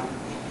Walkertown,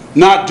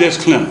 not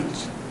just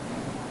Clemens,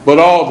 but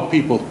all the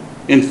people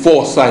in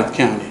Forsyth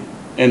County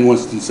and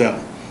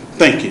Winston-Salem.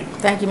 Thank you.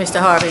 Thank you, Mr.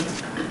 Harvey.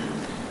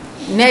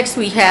 Next,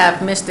 we have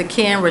Mr.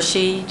 Ken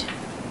Rashid.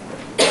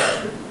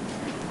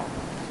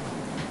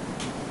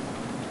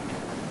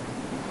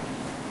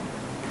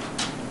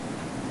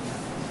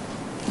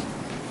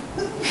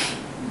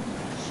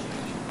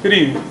 Good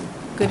evening.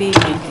 Good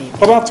evening.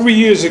 About 3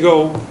 years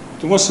ago,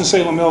 the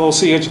Winston-Salem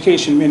LLC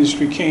Education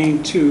Ministry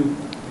came to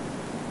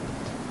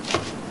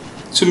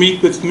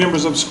meet with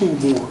members of the school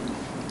board.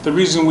 The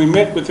reason we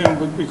met with them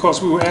was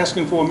because we were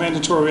asking for a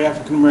mandatory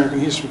African American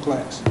history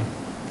class.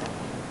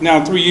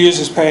 Now 3 years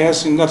has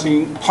passed and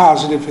nothing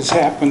positive has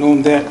happened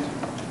on that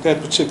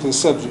particular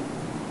subject.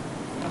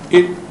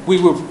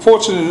 We were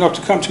fortunate enough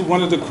to come to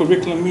one of the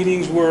curriculum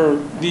meetings where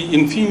the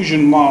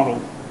infusion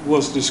model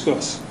was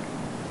discussed.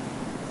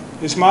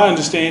 It's my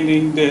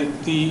understanding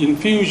that the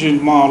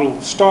infusion model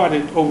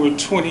started over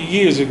 20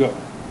 years ago.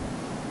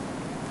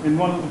 And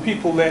one of the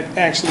people that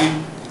actually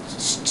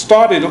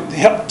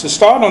helped to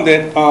start on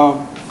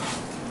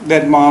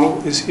that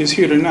model is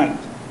here tonight.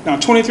 Now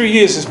 23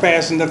 years has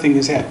passed and nothing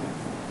has happened.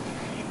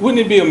 Wouldn't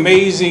it be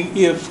amazing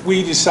if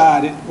we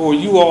decided, or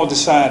you all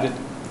decided,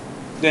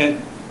 that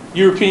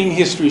European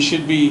history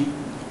should be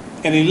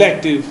an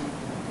elective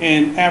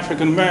and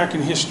African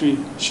American history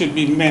should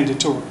be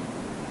mandatory?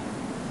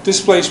 This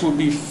place would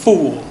be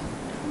full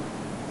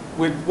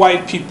with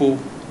white people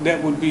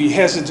that would be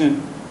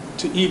hesitant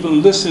to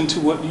even listen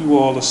to what you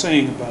all are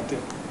saying about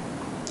that.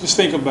 Just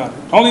think about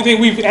it. The only thing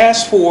we've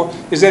asked for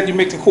is that you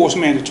make the course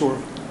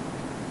mandatory.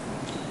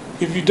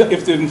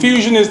 If the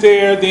infusion is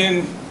there,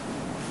 then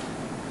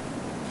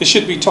it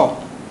should be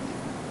taught.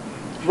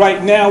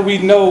 Right now, we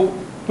know,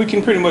 we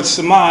can pretty much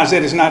surmise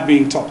that it's not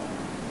being taught.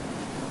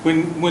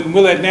 When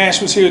Willette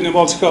Nash was here in the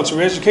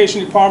Multicultural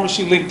Education Department,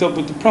 she linked up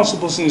with the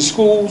principals in the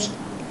schools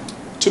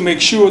to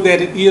make sure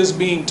that it is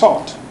being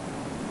taught.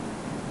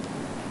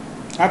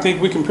 I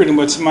think we can pretty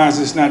much surmise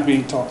it's not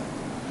being taught.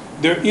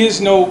 There is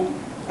no,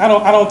 I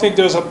don't think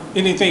there's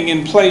anything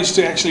in place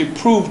to actually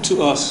prove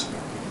to us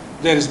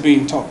that is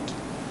being taught.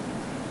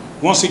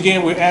 Once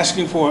again, we're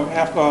asking for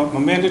a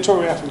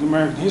mandatory African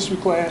American history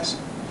class.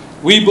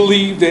 We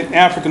believe that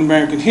African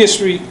American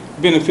history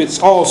benefits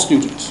all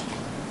students,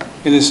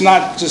 and it's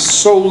not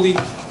just solely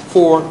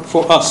for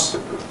us.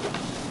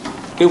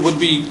 It would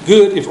be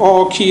good if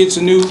all kids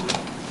knew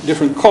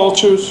different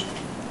cultures,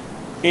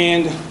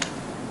 and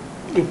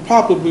it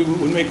probably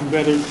would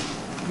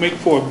make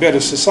for a better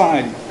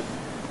society.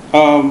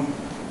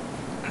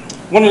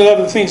 One of the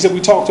other things that we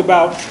talked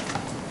about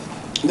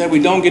that we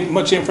don't get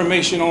much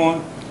information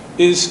on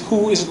is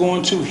who is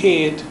going to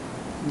head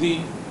the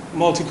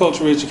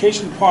Multicultural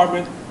Education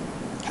Department,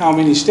 how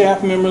many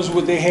staff members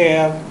would they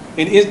have,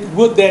 and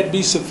would that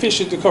be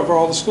sufficient to cover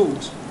all the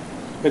schools?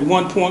 At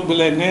one point,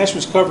 Willette Nash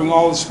was covering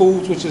all the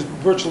schools, which is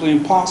virtually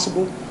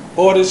impossible.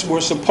 Audits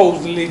were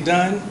supposedly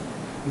done.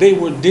 They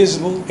were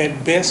dismal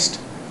at best.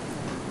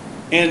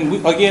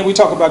 And again, we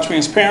talk about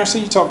transparency.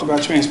 You talked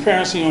about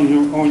transparency on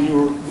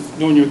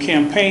your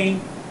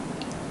campaign.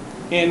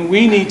 And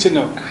we need to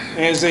know,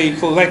 as a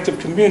collective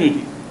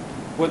community,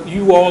 what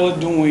you all are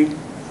doing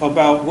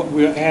about what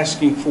we're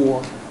asking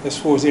for as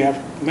far as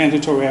the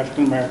mandatory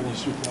African American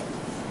history class.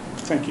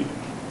 Thank you.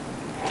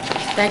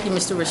 Thank you,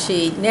 Mr.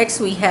 Rashid. Next,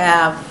 we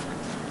have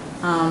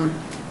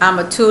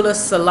Amatullah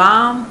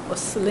Salam or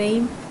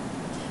Salim.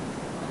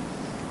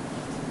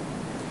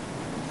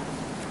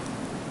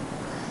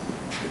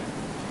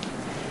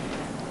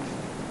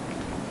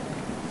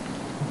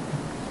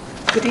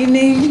 Good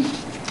evening.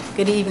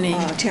 Good evening.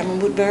 Chairman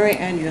Woodbury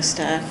and your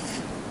staff.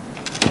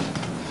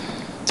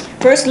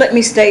 First, let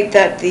me state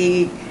that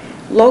the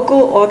local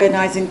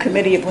organizing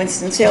committee of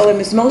Winston-Salem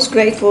is most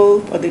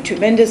grateful for the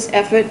tremendous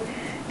effort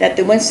that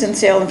the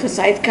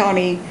Winston-Salem-Forsyth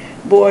County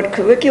Board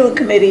Curriculum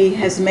Committee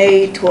has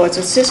made towards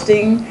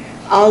assisting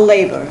our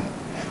labor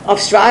of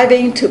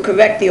striving to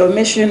correct the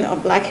omission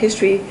of Black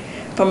history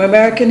from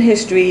American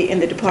history in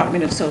the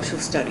Department of Social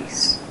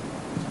Studies.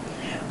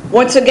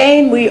 Once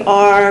again, we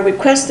are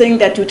requesting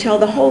that you tell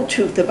the whole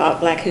truth about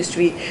Black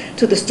history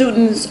to the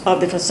students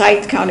of the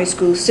Forsyth County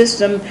school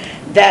system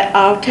that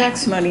our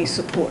tax money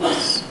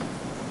supports.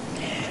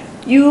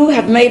 You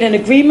have made an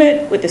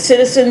agreement with the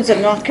citizens of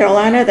North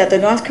Carolina that the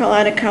North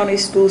Carolina County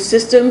school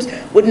systems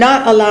would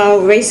not allow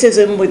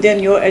racism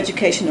within your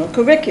educational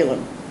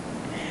curriculum.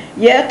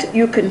 Yet,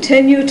 you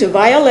continue to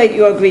violate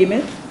your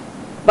agreement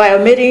by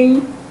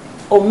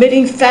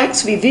omitting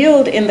facts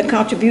revealed in the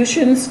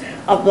contributions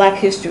of Black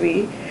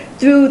history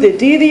through the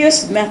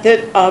devious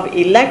method of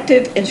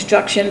elective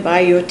instruction by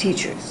your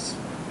teachers.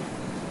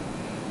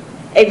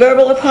 A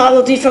verbal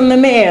apology from the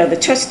mayor, the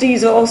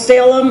trustees of Old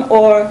Salem,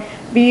 or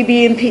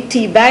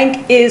BB&T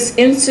Bank is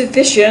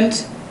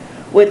insufficient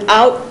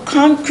without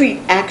concrete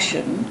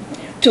action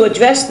to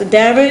address the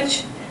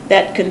damage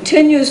that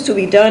continues to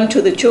be done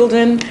to the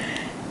children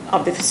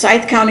of the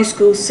Forsyth County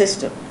school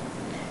system.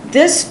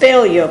 This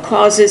failure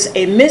causes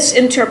a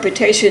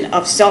misinterpretation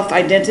of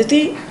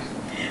self-identity,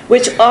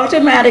 which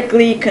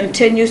automatically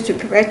continues to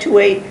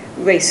perpetuate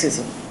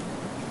racism.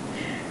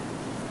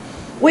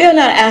 We are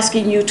not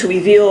asking you to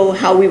reveal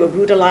how we were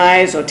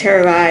brutalized or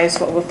terrorized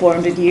for over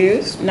 400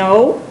 years.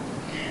 No.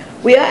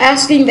 We are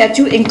asking that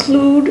you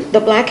include the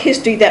Black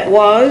history that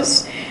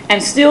was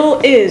and still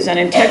is an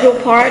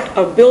integral part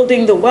of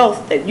building the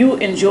wealth that you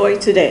enjoy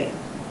today.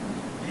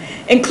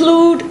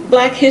 Include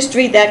Black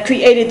history that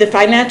created the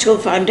financial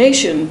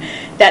foundation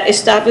that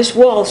established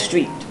Wall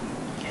Street,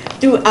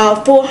 through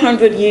our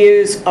 400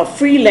 years of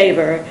free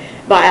labor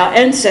by our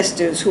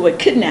ancestors who were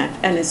kidnapped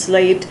and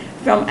enslaved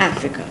from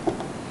Africa.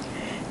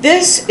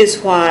 This is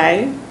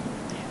why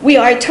we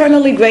are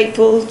eternally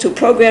grateful to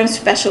program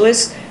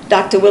specialist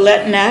Dr.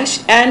 Willette Nash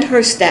and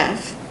her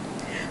staff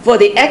for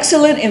the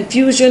excellent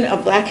infusion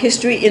of Black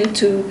history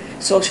into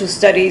social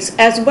studies,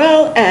 as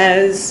well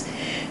as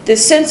the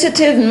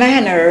sensitive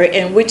manner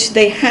in which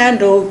they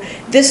handle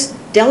this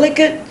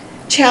delicate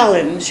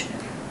challenge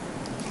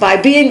by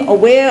being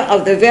aware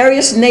of the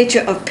various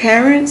nature of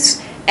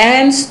parents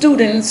and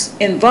students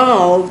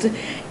involved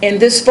in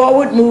this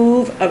forward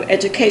move of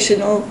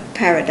educational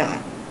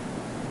paradigm.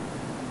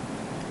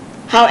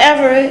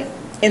 However,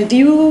 in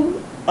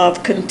view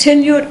of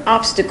continued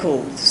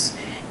obstacles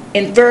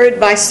inferred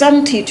by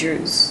some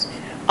teachers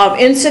of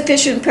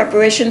insufficient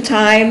preparation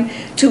time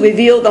to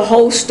reveal the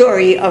whole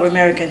story of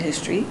American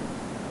history,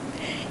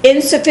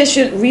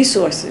 insufficient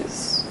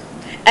resources,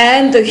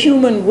 and the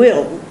human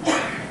will,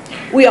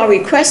 we are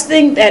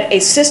requesting that a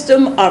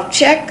system of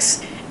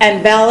checks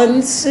and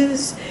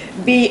balances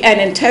be an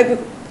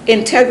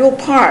integral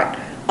part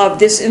of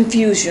this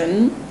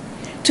infusion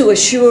to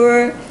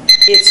assure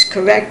its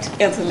correct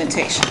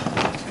implementation.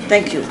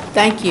 Thank you.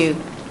 Thank you.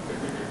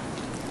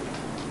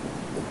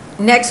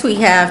 Next, we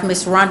have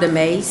Ms. Rhonda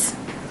Mays.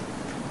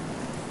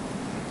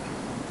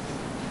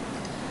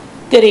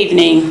 Good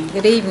evening.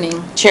 Good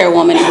evening.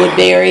 Chairwoman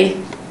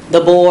Woodbury,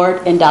 the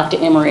board, and Dr.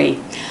 Emery.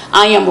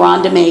 I am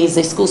Rhonda Mays,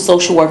 a school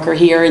social worker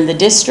here in the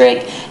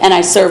district, and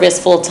I serve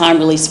as full-time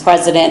release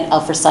president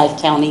of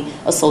Forsyth County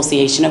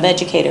Association of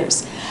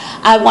Educators.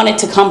 I wanted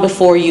to come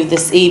before you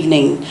this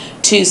evening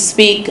to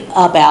speak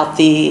about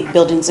the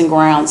Buildings and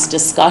Grounds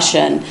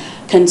discussion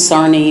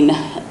concerning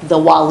the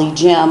Wally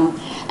Gym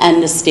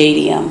and the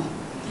stadium.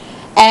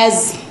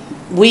 As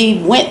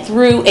we went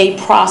through a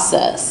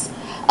process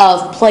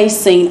of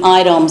placing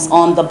items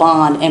on the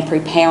bond and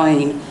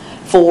preparing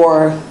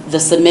for the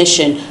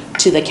submission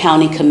to the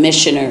county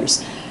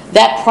commissioners,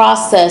 that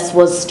process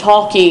was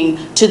talking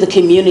to the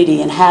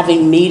community and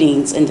having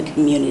meetings in the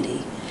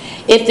community.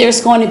 If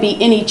there's going to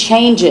be any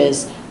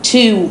changes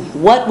to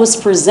what was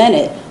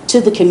presented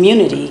to the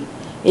community,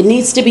 it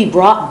needs to be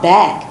brought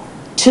back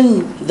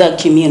to the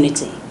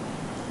community.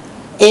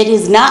 It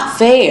is not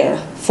fair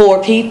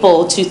for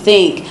people to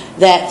think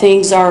that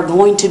things are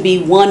going to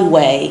be one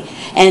way,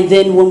 and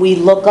then when we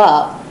look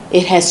up,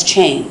 it has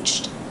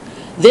changed.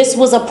 This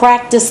was a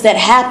practice that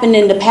happened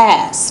in the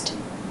past,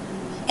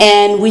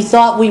 and we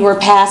thought we were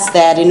past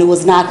that and it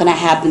was not going to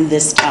happen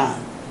this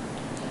time.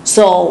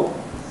 So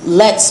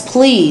let's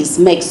please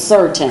make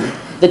certain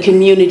the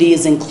community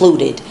is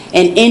included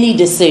in any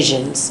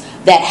decisions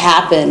that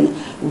happen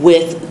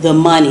with the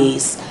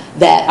monies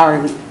that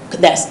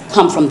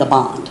come from the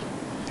bond.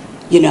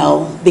 You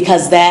know,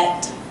 because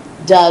that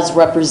does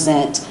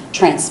represent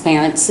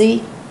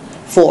transparency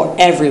for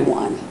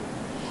everyone.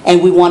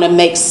 And we want to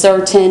make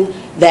certain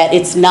that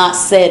it's not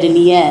said in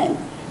the end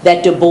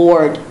that the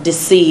board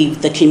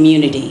deceived the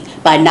community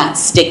by not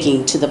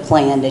sticking to the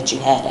plan that you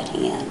had at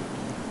hand.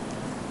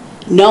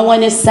 No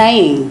one is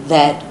saying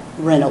that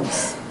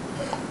Reynolds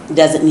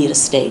doesn't need a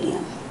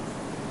stadium.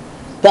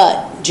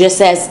 But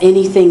just as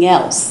anything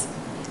else,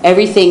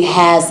 everything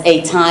has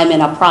a time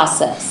and a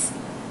process.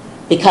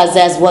 Because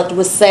as what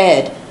was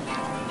said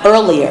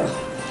earlier,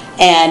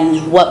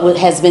 and what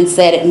has been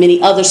said at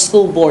many other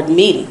school board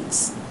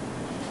meetings,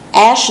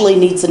 Ashley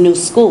needs a new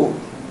school.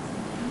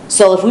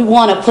 So if we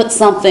want to put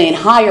something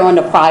higher on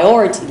the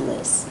priority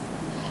list,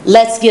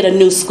 let's get a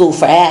new school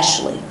for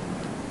Ashley.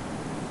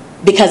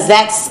 Because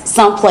that's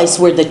someplace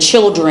where the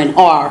children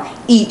are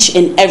each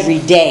and every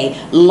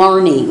day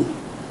learning,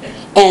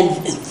 and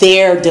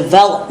their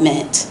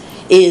development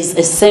is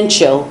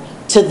essential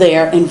to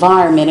their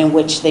environment in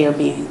which they are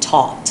being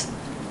taught.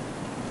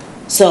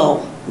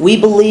 So we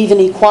believe in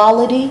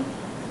equality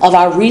of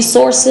our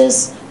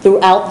resources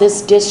throughout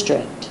this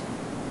district,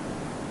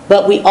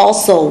 but we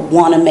also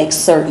want to make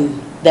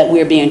certain that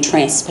we're being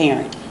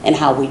transparent in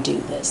how we do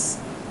this.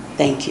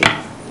 Thank you.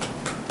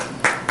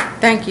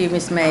 Thank you,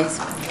 Ms. Mays.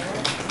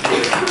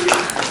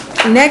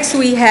 Next,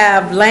 we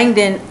have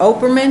Langdon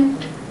Operman. I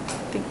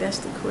think that's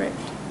the correct.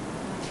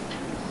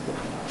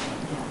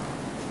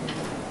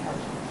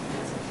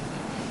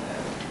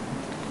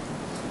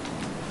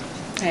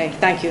 Hey,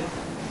 thank you.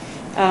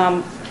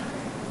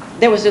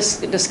 There was this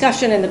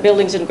discussion in the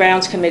Buildings and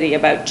Grounds Committee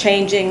about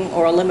changing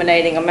or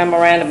eliminating a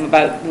memorandum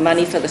about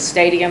money for the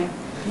stadium.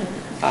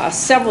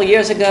 Several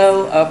years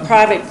ago, a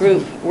private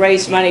group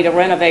raised money to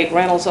renovate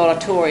Reynolds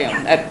Auditorium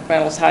at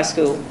Reynolds High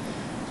School.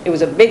 It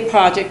was a big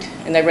project,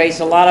 and they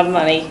raised a lot of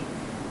money,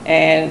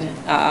 and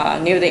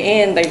near the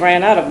end, they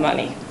ran out of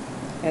money,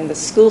 and the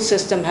school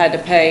system had to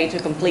pay to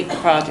complete the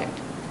project.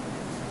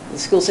 The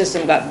school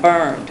system got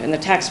burned, and the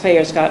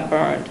taxpayers got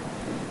burned.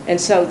 And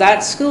so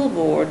that school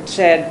board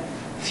said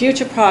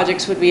future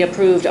projects would be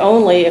approved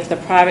only if the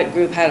private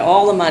group had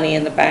all the money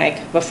in the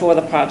bank before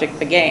the project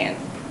began.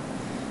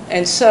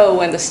 And so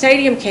when the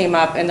stadium came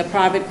up and the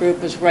private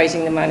group was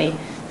raising the money,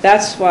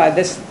 that's why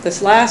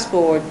this last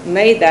board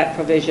made that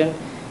provision,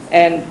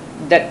 and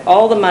that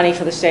all the money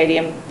for the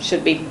stadium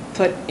should be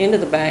put into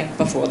the bank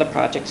before the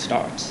project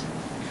starts.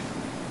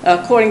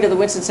 According to the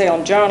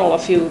Winston-Salem Journal a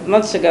few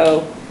months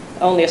ago,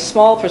 only a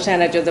small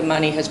percentage of the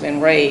money has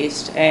been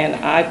raised, and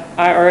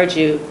I urge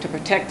you to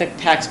protect the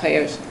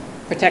taxpayers,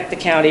 protect the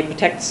county,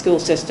 protect the school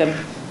system,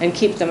 and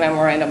keep the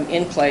memorandum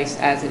in place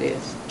as it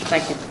is.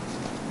 Thank you.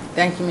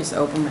 Thank you, Ms.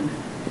 Operman.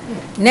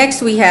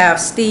 Next, we have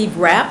Steve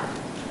Rapp.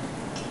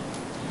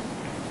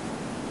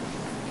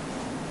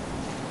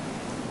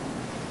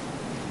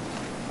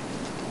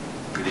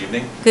 Good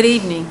evening. Good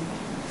evening.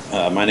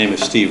 My name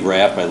is Steve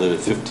Rapp. I live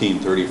at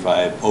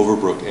 1535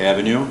 Overbrook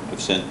Avenue.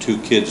 I've sent 2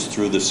 kids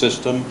through the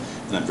system,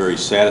 and I'm very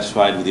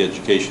satisfied with the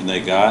education they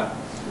got.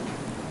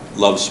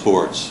 Love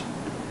sports.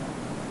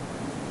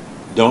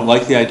 Don't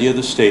like the idea of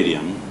the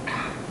stadium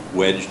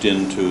wedged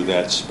into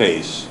that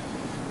space,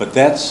 but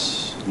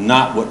that's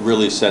not what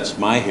really sets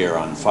my hair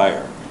on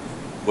fire.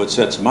 What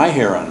sets my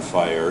hair on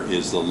fire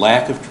is the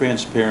lack of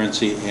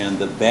transparency and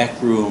the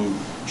backroom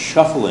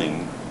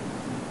shuffling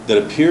that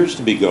appears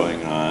to be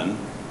going on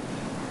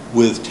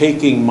with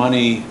taking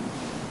money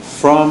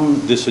from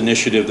this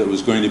initiative that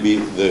was going to be,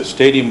 the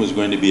stadium was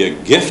going to be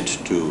a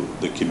gift to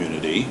the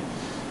community,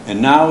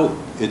 and now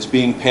it's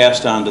being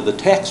passed on to the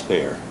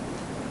taxpayer.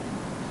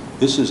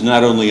 This is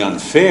not only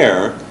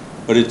unfair,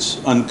 but it's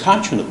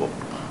unconscionable.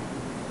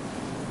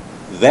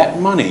 That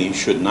money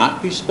should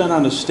not be spent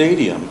on a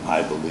stadium,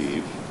 I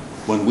believe,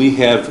 when we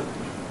have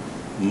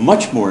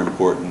much more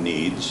important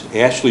needs.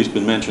 Ashley's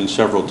been mentioned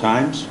several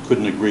times,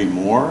 couldn't agree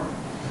more.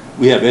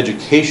 We have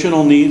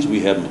educational needs,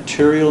 we have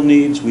material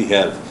needs, we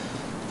have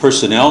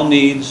personnel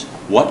needs.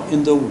 What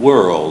in the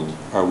world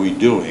are we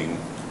doing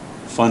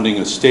funding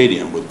a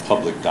stadium with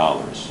public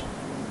dollars?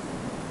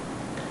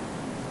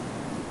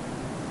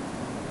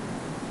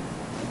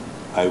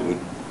 I would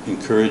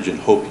encourage and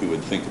hope you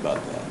would think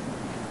about that.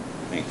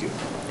 Thank you.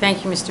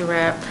 Thank you, Mr.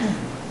 Rapp.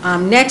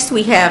 Next,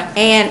 we have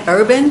Ann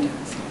Urban.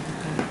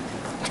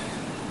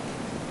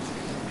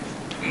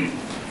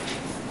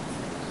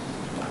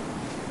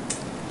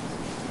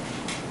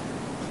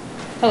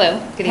 Hello,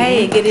 good evening.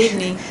 Hey, good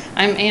evening.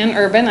 I'm Ann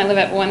Urban. I live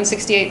at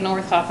 168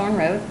 North Hawthorne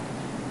Road.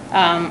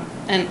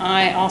 And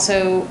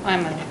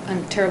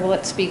I'm terrible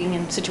at speaking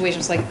in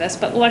situations like this,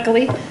 but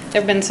luckily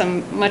there have been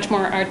some much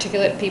more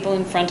articulate people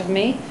in front of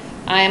me.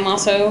 I am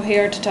also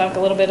here to talk a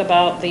little bit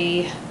about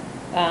the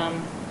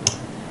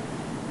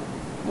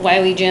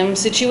Wiley Gym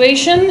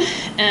situation,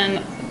 and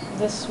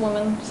this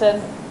woman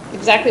said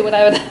exactly what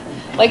I would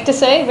like to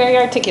say very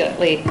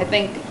articulately.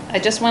 I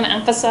just want to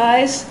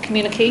emphasize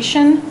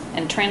communication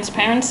and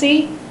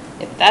transparency.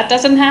 If that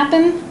doesn't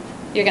happen,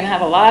 you're going to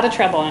have a lot of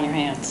trouble on your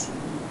hands.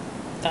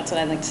 That's what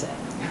I'd like to say.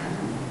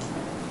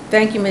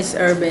 Thank you, Ms.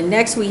 Urban.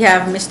 Next, we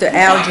have Mr.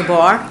 Al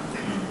Jabbar.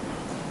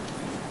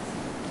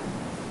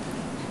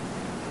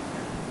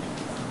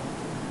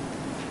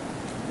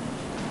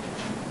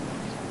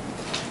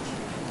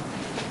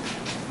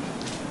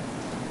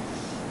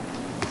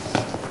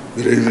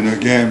 Good evening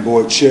again,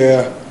 Board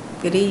Chair.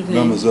 Good evening.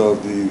 Members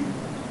of the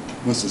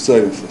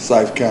Winston-Salem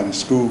Forsyth County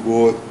School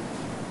Board,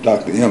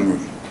 Dr.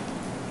 Emery.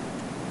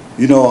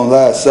 You know, on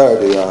last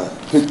Saturday, I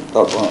picked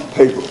up on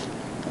paper,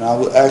 and I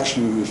would ask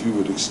you if you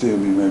would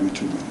extend me maybe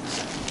 2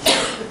 minutes.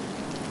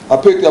 I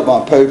picked up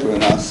on paper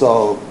and I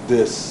saw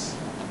this: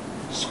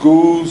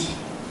 schools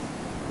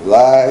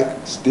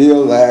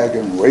still lag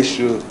in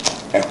racial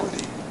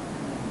equity.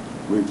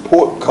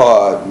 Report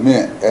card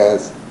meant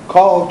as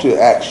call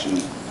to action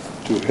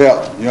to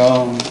help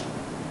young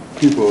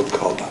people of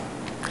color.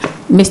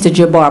 Mr.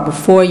 Jabbar,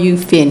 before you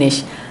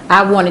finish,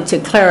 I wanted to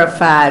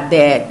clarify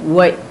that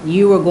what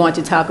you were going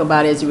to talk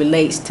about as it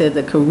relates to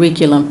the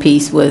curriculum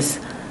piece was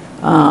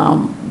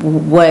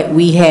what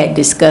we had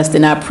discussed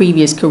in our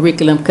previous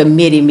curriculum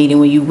committee meeting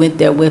when you went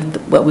there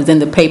with what was in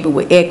the paper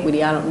with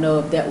equity. I don't know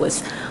if that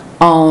was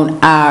on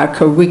our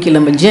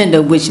curriculum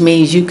agenda, which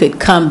means you could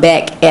come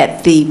back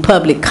at the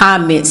public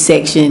comment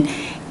section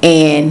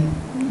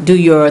and do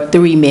your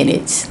 3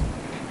 minutes.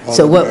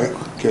 So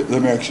let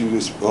me ask you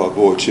this,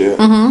 Board Chair.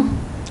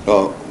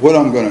 What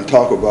I'm going to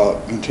talk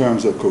about in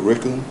terms of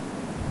curriculum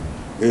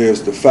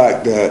is the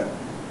fact that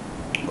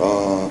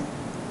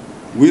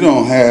we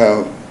don't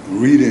have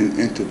reading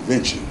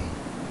intervention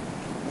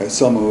at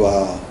some of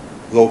our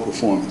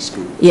low-performing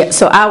schools. Yeah,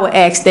 so I would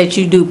ask that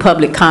you do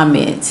public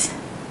comments,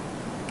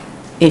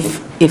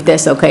 if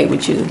that's okay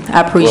with you.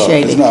 I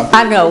appreciate it.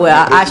 I know,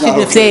 well, I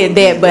shouldn't have said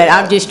that, but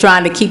I'm just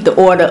trying to keep the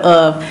order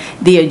of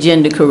the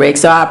agenda correct,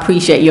 so I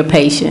appreciate your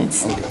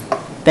patience. Okay.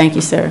 Thank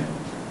you, sir.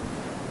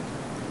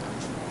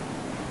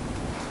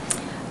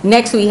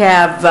 Next, we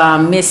have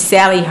Miss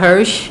Sally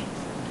Hirsch.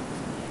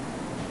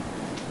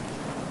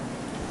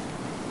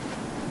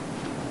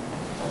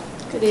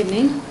 Good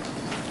evening.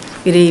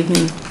 Good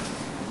evening.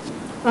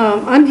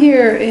 I'm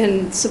here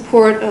in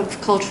support of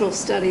cultural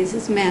studies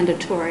as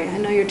mandatory. I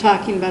know you're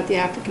talking about the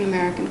African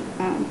American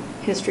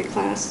history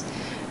class.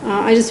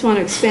 I just want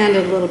to expand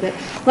it a little bit.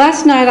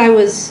 Last night I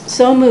was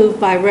so moved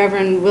by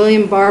Reverend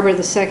William Barber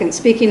II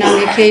speaking on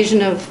the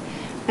occasion of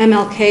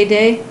MLK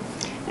Day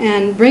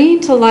and bringing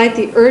to light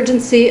the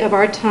urgency of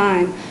our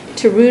time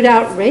to root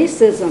out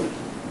racism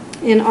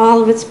in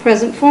all of its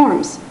present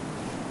forms.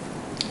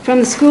 From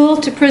the school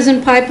to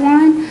prison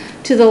pipeline,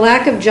 to the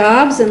lack of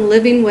jobs and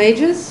living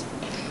wages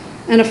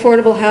and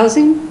affordable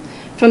housing,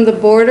 from the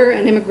border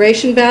and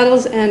immigration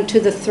battles and to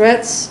the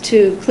threats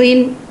to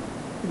clean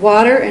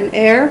water and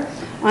air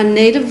on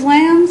native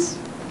lands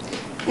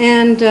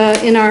and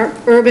in our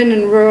urban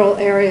and rural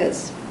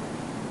areas.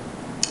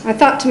 I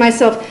thought to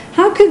myself,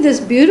 how could this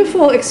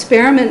beautiful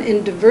experiment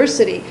in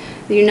diversity,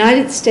 the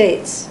United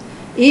States,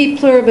 e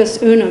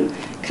pluribus unum,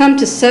 come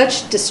to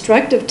such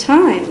destructive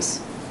times?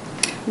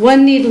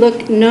 One need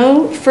look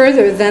no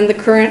further than the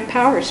current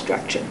power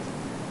structure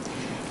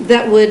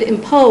that would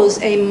impose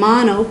a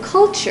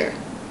monoculture.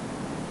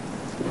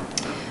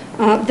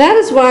 That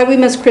is why we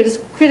must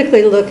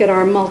critically look at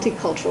our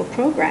multicultural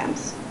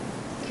programs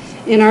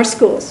in our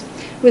schools.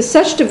 With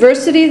such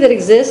diversity that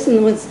exists in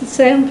the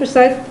Winston-Salem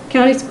Forsyth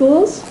County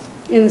schools,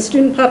 in the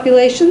student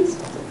populations,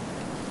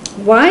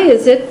 why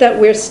is it that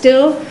we're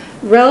still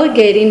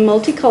relegating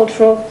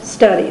multicultural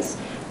studies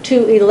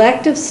to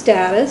elective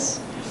status,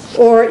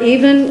 or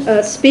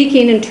even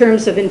speaking in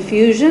terms of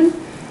infusion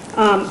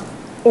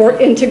or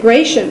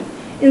integration,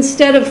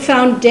 instead of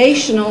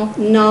foundational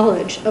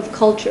knowledge of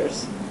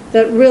cultures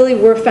that really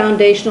were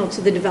foundational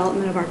to the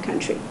development of our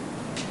country?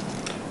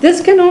 This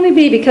can only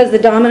be because the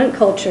dominant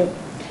culture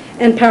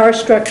and power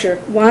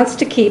structure wants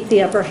to keep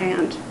the upper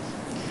hand.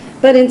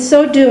 But in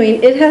so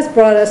doing, it has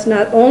brought us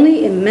not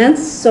only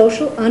immense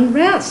social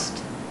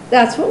unrest,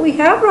 that's what we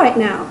have right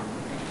now,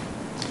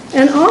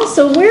 and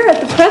also we're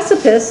at the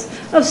precipice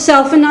of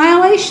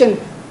self-annihilation.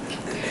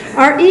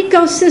 Our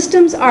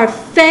ecosystems are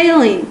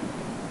failing.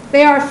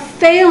 They are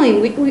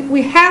failing.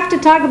 We have to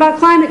talk about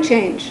climate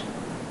change,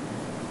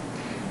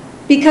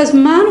 because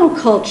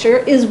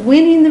monoculture is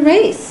winning the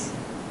race.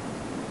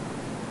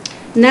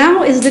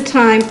 Now is the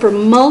time for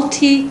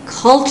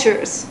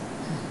multi-cultures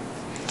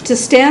to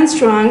stand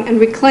strong and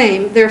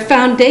reclaim their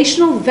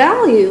foundational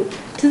value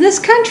to this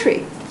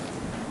country.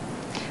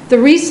 The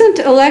recent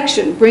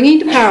election bringing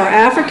to power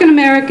African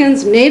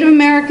Americans, Native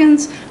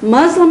Americans,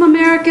 Muslim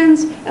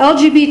Americans,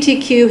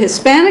 LGBTQ,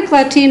 Hispanic,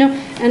 Latino,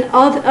 and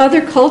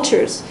other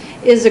cultures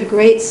is a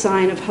great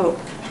sign of hope.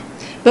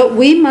 But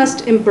we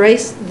must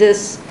embrace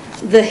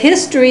the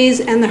histories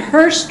and the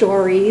her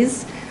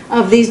stories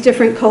of these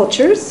different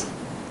cultures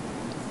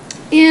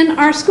in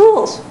our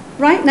schools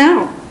right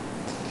now,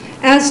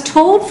 as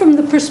told from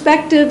the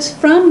perspectives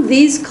from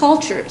these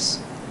cultures,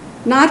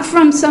 not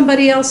from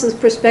somebody else's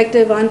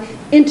perspective on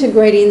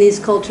integrating these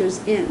cultures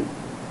in.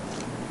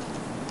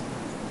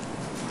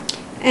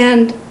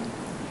 And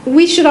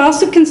we should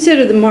also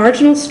consider the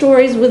marginal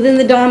stories within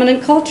the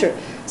dominant culture,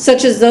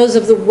 such as those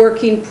of the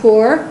working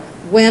poor,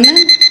 women,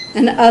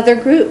 and other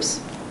groups.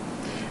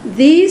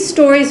 These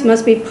stories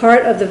must be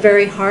part of the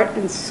very heart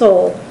and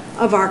soul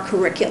of our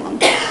curriculum.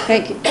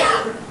 Thank you.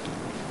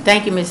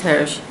 Thank you, Ms.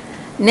 Hirsch.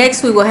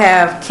 Next, we will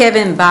have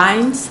Kevin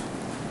Bynes.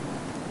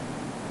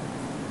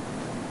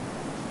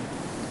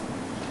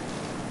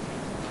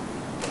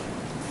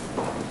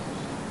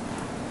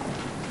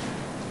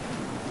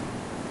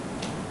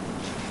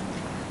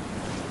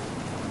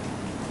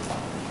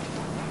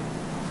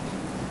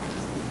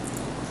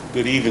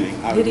 Good evening.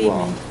 How Good are you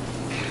all? evening.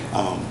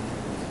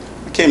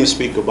 I came to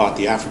speak about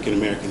the African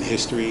American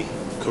history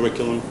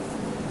curriculum.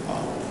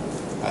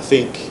 I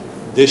think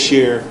this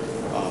year,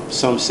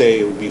 some say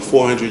it would be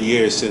 400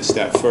 years since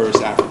that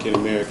first African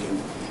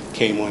American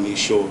came on these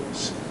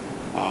shores.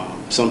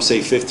 Some say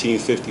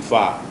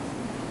 1555,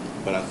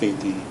 but I think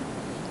the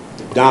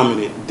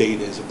dominant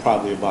date is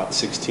probably about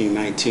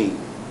 1619.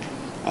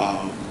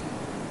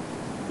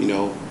 You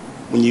know,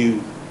 when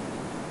you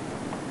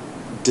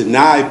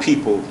deny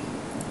people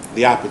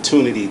the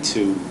opportunity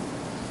to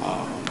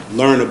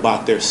learn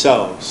about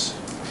themselves,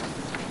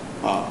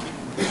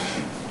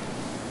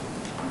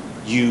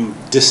 you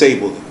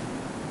disable them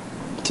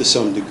to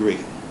some degree.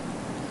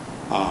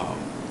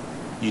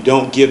 You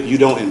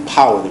don't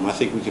empower them. I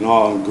think we can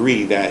all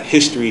agree that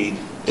history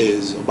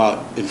is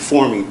about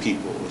informing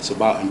people. It's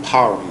about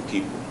empowering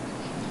people.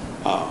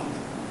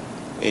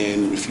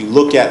 And if you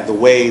look at the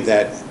way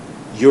that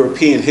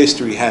European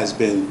history has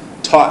been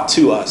taught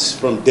to us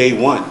from day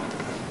one,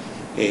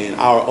 and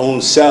our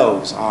own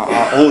selves,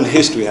 our own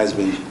history has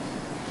been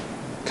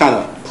kind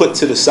of put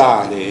to the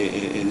side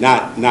and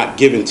not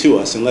given to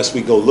us unless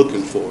we go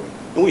looking for it.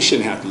 And we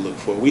shouldn't have to look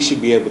for it. We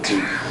should be able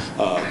to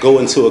go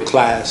into a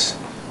class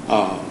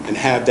and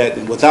have that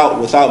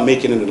without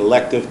making it an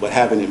elective, but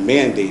having it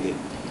mandated.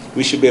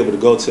 We should be able to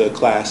go to a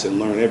class and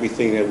learn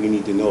everything that we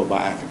need to know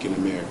about African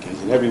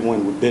Americans, and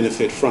everyone would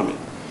benefit from it.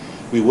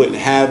 We wouldn't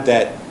have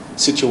that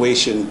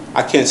situation.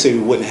 I can't say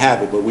we wouldn't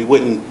have it, but we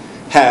wouldn't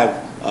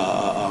have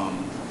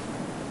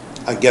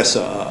I guess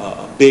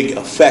a big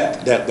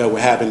effect that we're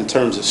having in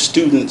terms of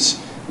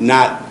students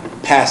not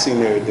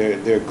passing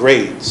their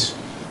grades,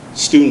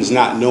 students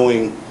not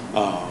knowing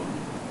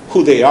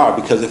who they are,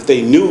 because if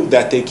they knew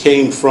that they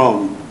came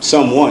from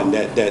someone,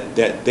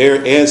 that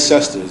their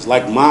ancestors,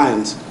 like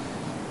mine,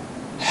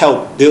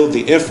 helped build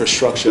the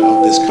infrastructure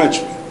of this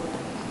country,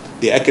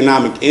 the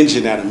economic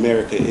engine that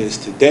America is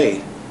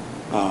today,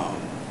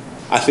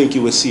 I think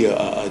you would see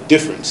a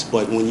difference.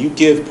 But when you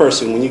give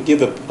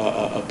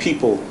a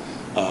people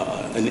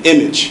an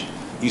image,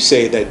 you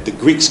say that the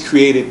Greeks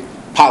created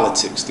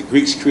politics, the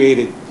Greeks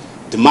created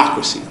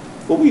democracy.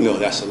 Well, we know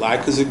that's a lie,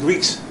 because the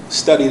Greeks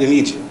studied in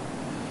Egypt.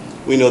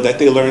 We know that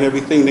they learned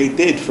everything they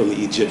did from the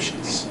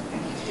Egyptians.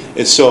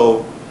 And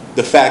so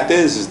the fact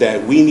is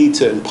that we need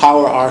to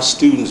empower our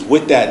students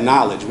with that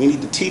knowledge. We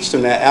need to teach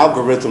them that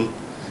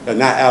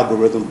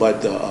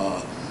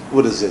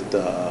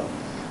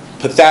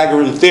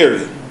Pythagorean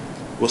theory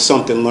was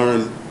something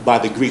learned by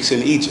the Greeks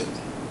in Egypt,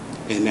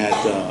 and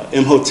that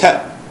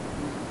Imhotep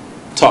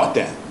taught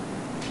that.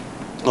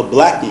 A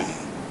black man.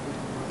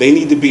 They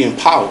need to be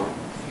empowered.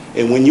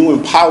 And when you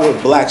empower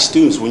black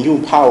students, when you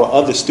empower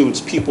other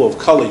students, people of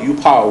color, you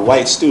empower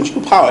white students, you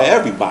empower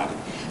everybody.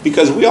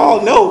 Because we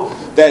all know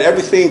that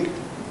everything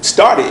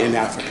started in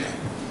Africa.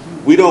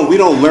 We don't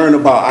learn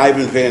about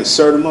Ivan Van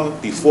Sertima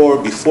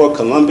before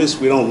Columbus.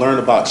 We don't learn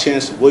about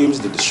Chancellor Williams,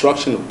 the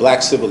destruction of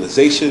black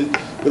civilization.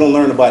 We don't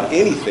learn about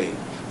anything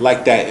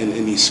like that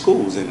in these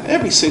schools. And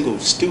every single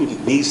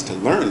student needs to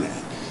learn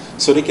that,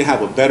 so they can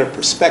have a better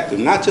perspective,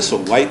 not just a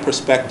white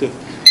perspective,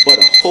 but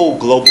a whole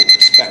global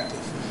perspective,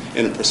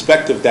 and a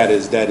perspective that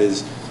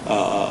is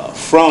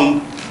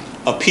from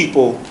a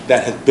people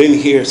that have been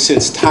here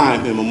since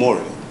time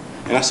immemorial.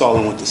 And that's all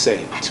I want to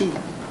say.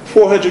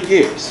 400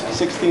 years,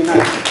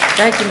 1690.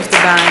 Thank you, Mr.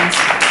 Bynes.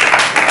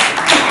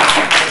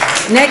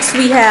 Next,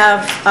 we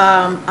have,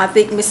 I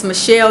think, Ms.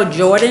 Michelle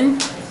Jordan.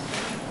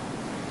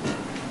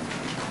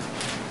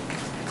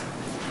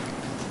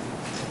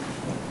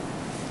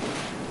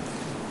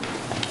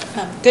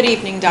 Good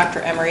evening,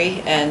 Dr.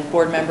 Emery and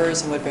board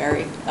members in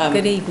Woodbury.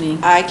 Good evening.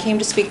 I came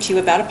to speak to you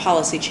about a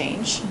policy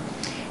change.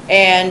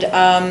 And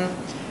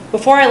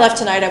before I left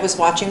tonight, I was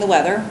watching the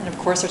weather, and of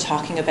course they're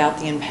talking about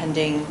the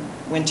impending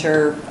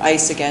winter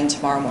ice again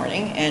tomorrow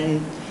morning.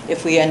 And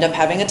if we end up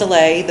having a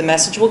delay, the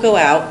message will go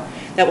out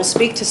that will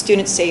speak to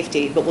student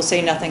safety, but will say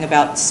nothing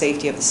about the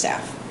safety of the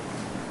staff.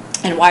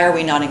 And why are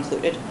we not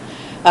included?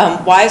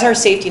 Why is our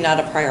safety not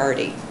a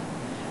priority?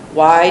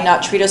 Why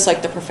not treat us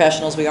like the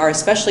professionals we are,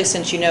 especially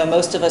since you know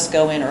most of us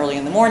go in early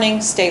in the morning,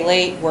 stay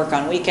late, work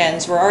on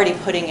weekends. We're already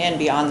putting in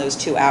beyond those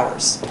 2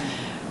 hours.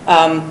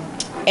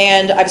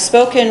 And I've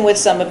spoken with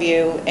some of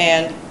you,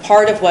 and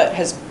part of what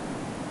has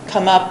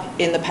come up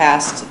in the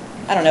past,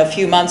 I don't know,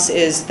 few months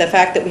is the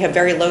fact that we have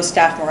very low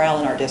staff morale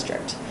in our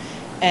district.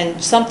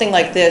 And something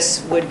like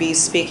this would be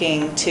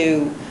speaking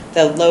to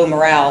the low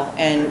morale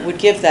and would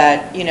give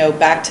that, you know,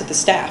 back to the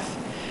staff.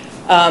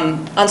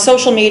 On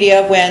social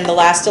media, when the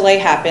last delay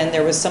happened,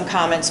 there was some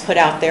comments put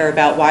out there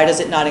about why does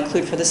it not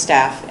include for the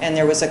staff, and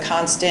there was a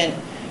constant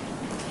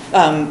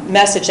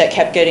message that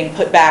kept getting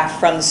put back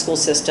from the school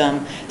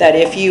system that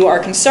if you are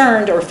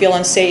concerned or feel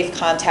unsafe,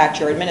 contact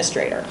your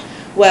administrator.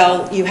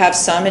 Well, you have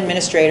some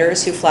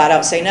administrators who flat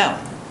out say no.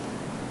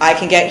 I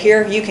can get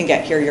here, you can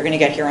get here, you're going to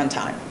get here on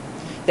time.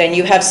 Then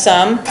you have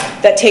some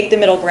that take the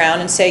middle ground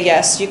and say,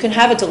 yes, you can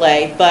have a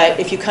delay, but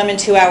if you come in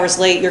 2 hours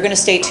late, you're going to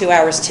stay 2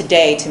 hours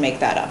today to make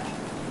that up.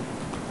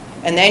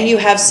 And then you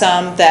have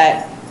some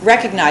that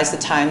recognize the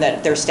time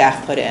that their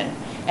staff put in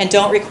and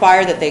don't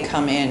require that they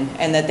come in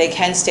and that they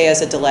can stay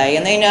as a delay.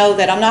 And they know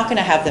that I'm not going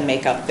to have them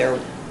make up their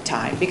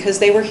time because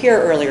they were here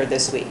earlier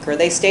this week or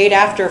they stayed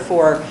after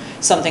for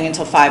something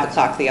until 5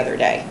 o'clock the other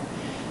day.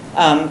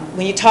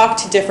 When you talk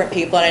to different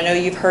people, and I know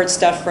you've heard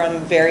stuff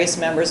from various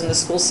members in the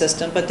school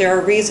system, but there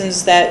are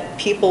reasons that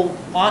people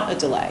want a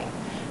delay.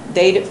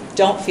 They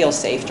don't feel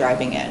safe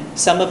driving in.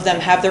 Some of them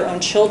have their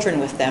own children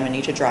with them and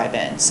need to drive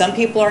in. Some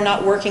people are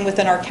not working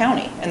within our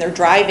county and they're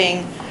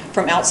driving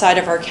from outside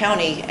of our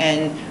county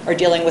and are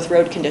dealing with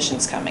road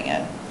conditions coming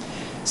in.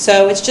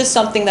 So it's just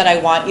something that I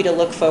want you to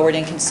look forward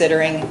in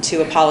considering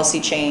to a policy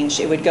change.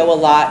 It would go a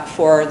lot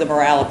for the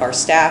morale of our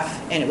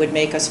staff, and it would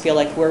make us feel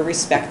like we're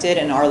respected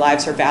and our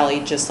lives are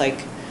valued just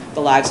like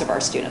the lives of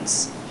our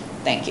students.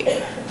 Thank you.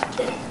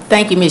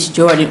 Thank you, Ms.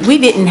 Jordan. We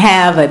didn't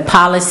have a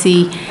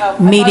policy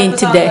meeting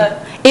today.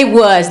 It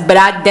was, but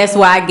that's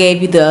why I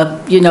gave you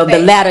the, you know, the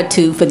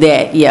latitude for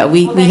that. Yeah,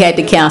 we had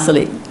to cancel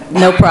it.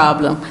 No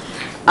problem.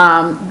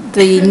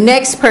 The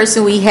next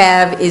person we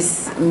have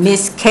is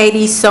Miss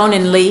Katie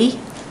Sonnen Lee.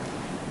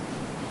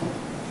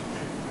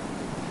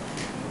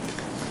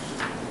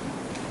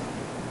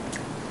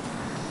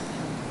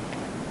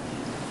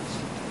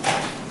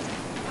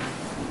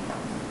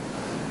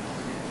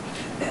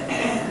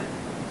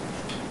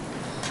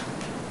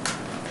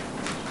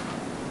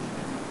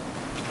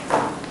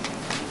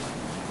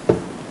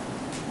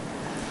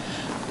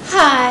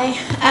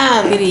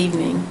 Hi. Good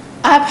evening.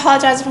 I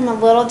apologize if I'm a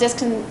little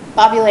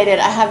discombobulated.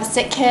 I have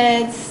sick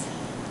kids,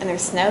 and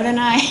there's snow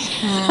tonight.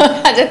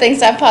 Other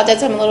things, I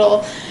apologize. I'm a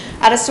little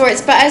out of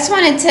sorts, but I just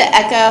wanted to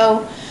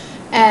echo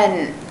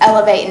and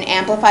elevate and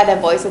amplify the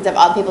voices of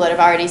all the people that have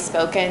already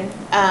spoken,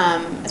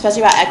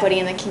 especially about equity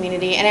in the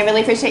community. And I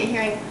really appreciate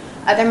hearing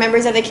other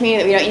members of the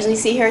community that we don't usually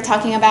see here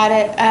talking about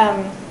it.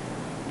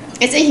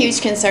 It's a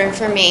huge concern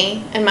for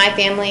me and my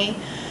family.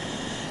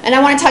 And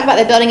I want to talk about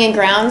the building and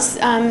grounds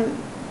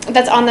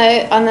that's on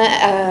the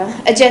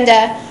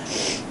agenda.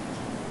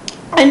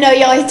 I know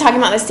y'all are talking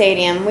about the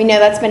stadium. We know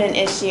that's been an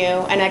issue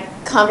and a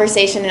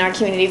conversation in our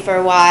community for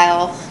a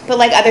while. But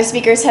like other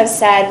speakers have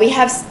said, we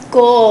have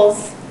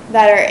schools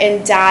that are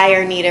in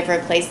dire need of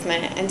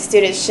replacement, and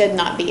students should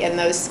not be in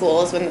those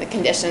schools when the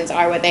conditions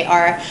are what they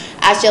are.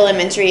 Ashley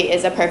Elementary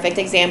is a perfect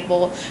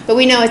example, but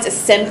we know it's a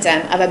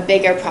symptom of a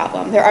bigger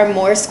problem. There are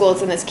more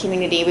schools in this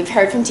community. We've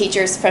heard from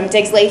teachers from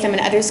Diggs Latham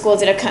and other schools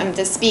that have come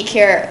to speak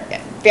here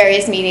at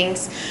various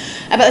meetings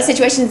about the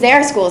situations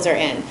their schools are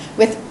in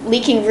with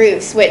leaking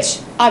roofs, which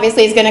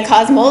obviously is going to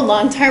cause mold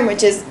long term,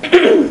 which is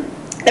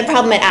the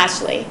problem at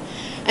Ashley.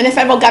 And the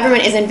federal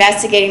government is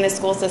investigating the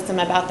school system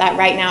about that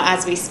right now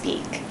as we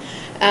speak.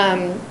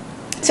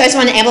 So I just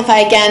want to amplify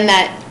again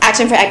that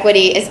Action for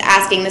Equity is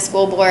asking the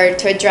school board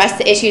to address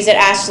the issues at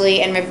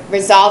Ashley and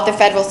resolve the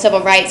federal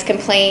civil rights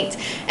complaint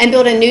and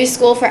build a new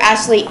school for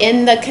Ashley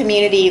in the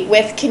community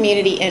with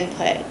community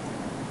input.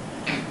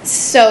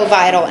 So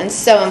vital and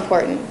so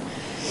important.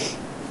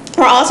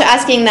 We're also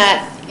asking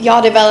that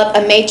y'all develop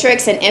a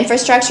matrix and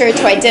infrastructure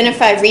to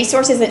identify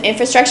resources and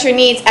infrastructure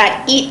needs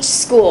at each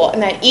school,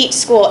 and that each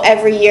school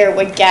every year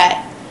would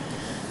get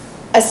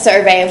a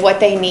survey of what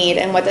they need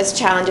and what those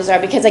challenges are,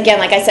 because again,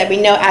 like I said, we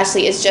know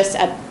Ashley is just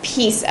a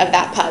piece of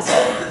that puzzle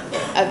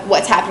of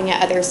what's happening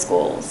at other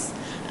schools.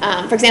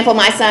 For example,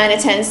 my son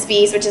attends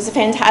Spees, which is a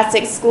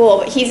fantastic school,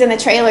 but he's in the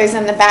trailers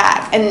in the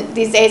back. And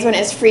these days when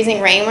it's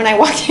freezing rain, when I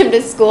walk him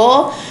to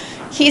school,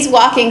 he's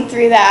walking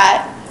through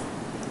that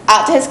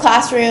out to his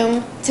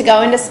classroom, to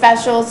go into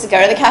specials, to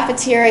go to the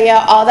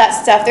cafeteria, all that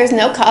stuff. There's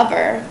no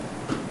cover.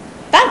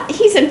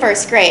 He's in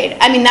first grade.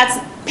 I mean, that's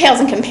pales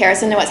in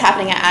comparison to what's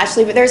happening at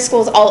Ashley, but there's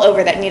schools all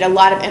over that need a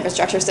lot of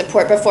infrastructure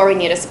support before we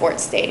need a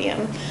sports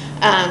stadium.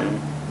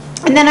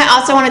 And then I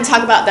also want to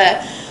talk about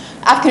the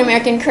African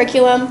American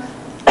curriculum.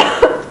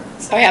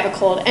 Sorry, I have a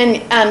cold.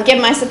 And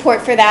give my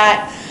support for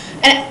that.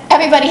 And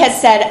everybody has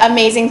said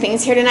amazing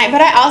things here tonight, but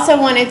I also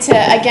wanted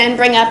to, again,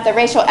 bring up the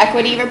racial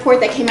equity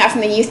report that came out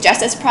from the Youth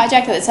Justice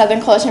Project of the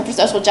Southern Coalition for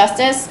Social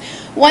Justice.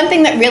 One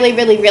thing that really,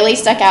 really, really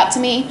stuck out to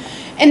me,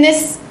 in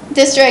this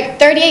district,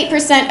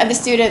 38% of the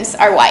students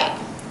are white.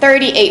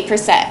 38%.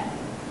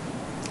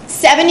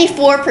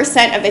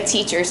 74% of the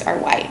teachers are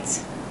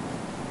white.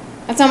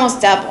 That's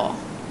almost double.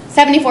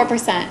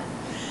 74%.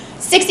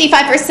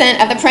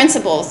 65% of the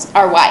principals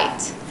are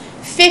white.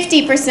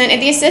 50% of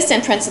the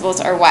assistant principals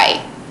are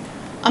white.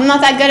 I'm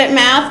not that good at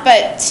math,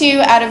 but 2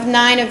 out of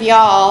 9 of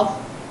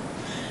y'all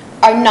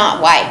are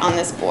not white on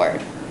this board.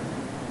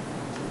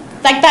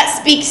 Like, that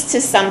speaks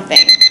to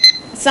something,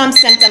 some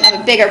symptom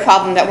of a bigger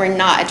problem that we're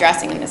not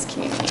addressing in this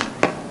community.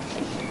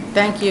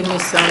 Thank you,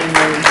 Ms. Sonia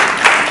Marie.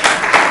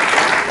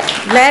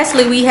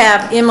 Lastly, we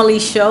have Emily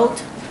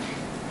Schultz.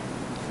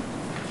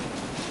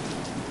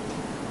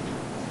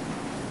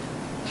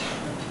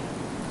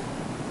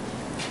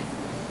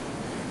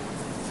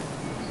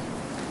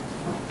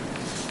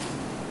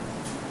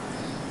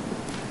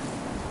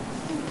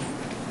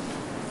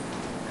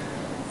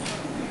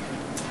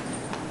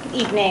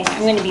 Evening.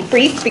 I'm going to be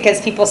brief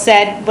because people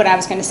said what I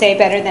was going to say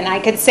better than I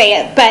could say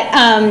it. But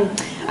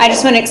I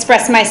just want to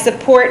express my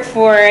support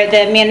for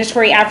the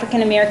mandatory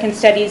African American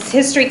Studies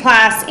history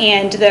class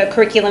and the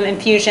curriculum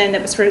infusion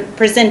that was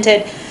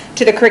presented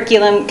to the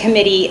curriculum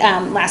committee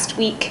last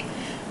week.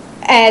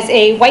 As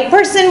a white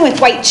person with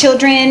white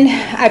children,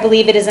 I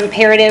believe it is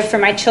imperative for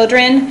my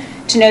children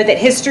to know that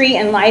history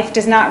and life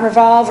does not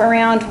revolve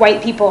around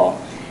white people,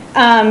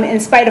 in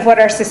spite of what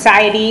our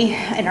society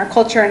and our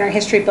culture and our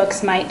history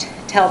books might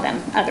tell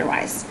them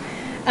otherwise.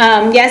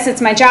 Yes,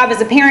 it's my job as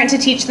a parent to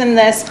teach them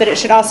this, but it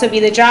should also be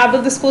the job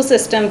of the school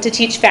system to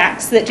teach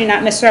facts that do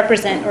not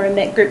misrepresent or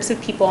omit groups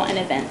of people and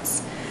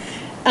events.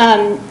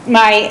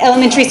 My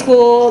elementary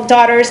school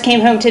daughters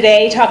came home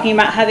today talking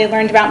about how they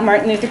learned about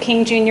Martin Luther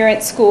King Jr.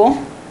 at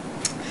school.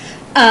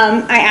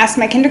 I asked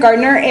my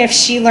kindergartner if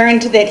she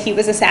learned that he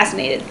was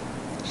assassinated.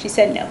 She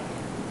said no.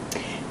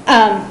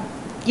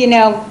 You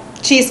know,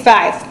 she's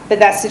 5, but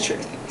that's the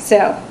truth.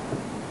 So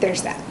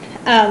there's that.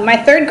 My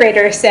 3rd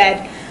grader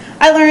said,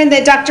 I learned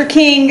that Dr.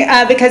 King,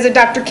 because of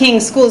Dr. King,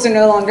 schools are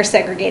no longer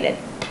segregated.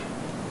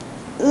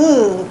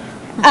 Ooh.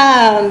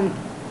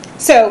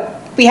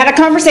 So we had a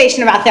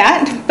conversation about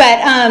that,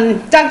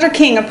 but Dr.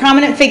 King, a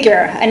prominent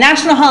figure, a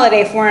national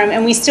holiday for him,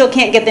 and we still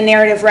can't get the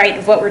narrative right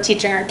of what we're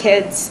teaching our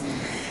kids.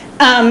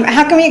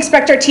 How can we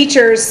expect our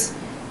teachers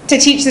to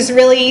teach this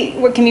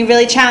what can be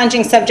really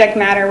challenging subject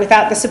matter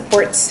without the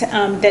supports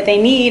that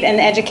they need and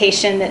the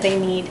education that they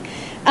need?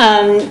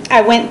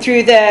 I went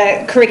through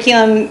the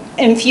curriculum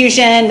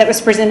infusion that was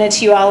presented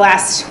to you all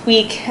last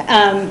week,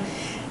 and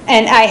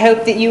I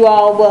hope that you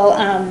all will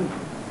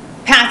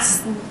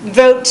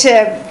vote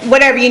to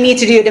whatever you need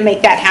to do to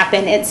make that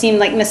happen. It seemed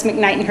like Ms.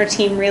 McKnight and her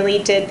team really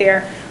did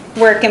their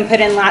work and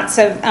put in lots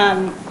of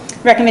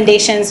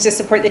recommendations to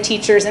support the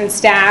teachers and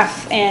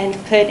staff and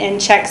put in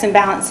checks and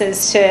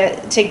balances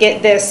to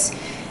get this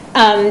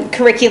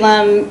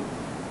curriculum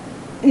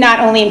not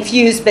only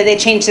infused, but they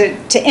changed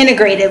it to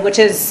integrated, which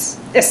is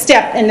a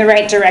step in the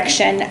right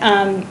direction.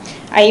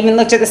 I even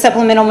looked at the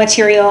supplemental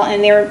material,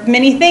 and there were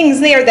many things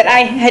there that I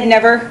had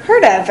never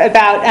heard of,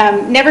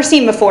 never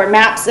seen before.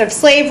 Maps of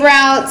slave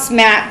routes,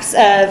 maps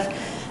of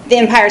the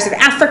empires of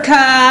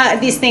Africa,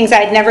 these things I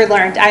had never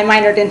learned. I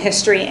minored in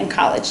history in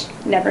college,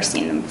 never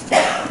seen them before.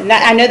 And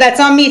I know that's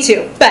on me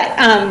too, but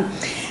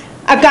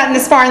I've gotten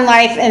this far in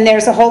life, and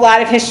there's a whole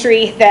lot of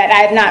history that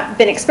I have not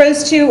been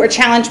exposed to or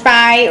challenged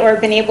by or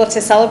been able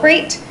to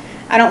celebrate.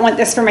 I don't want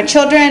this for my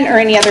children or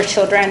any other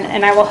children,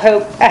 and I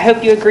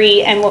hope you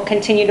agree and will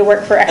continue to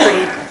work for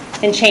equity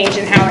and change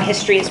in how our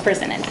history is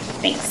presented.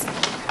 Thanks.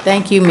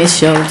 Thank you, Ms.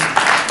 Schultz.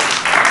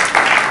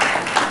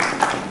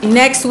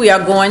 Next, we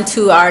are going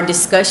to our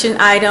discussion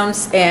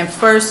items, and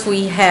first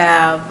we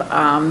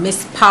have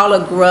Ms.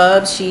 Paula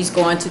Grubbs. She's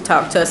going to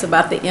talk to us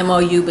about the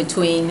MOU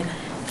between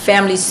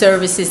Family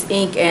Services,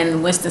 Inc.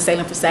 and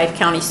Winston-Salem Forsyth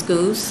County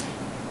Schools.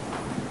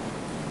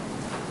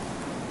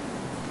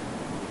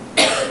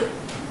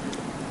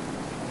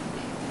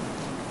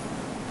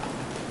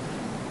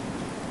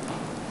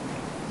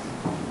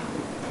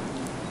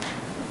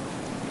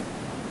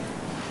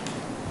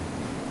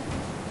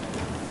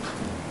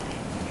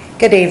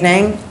 Good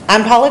evening.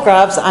 I'm Paula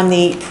Grubbs. I'm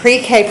the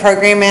pre-K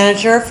program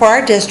manager for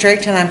our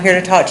district, and I'm here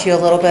to talk to you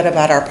a little bit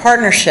about our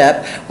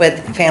partnership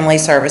with Family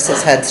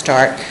Services Head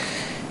Start.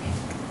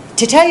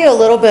 To tell you a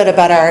little bit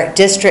about our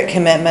district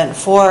commitment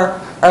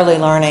for early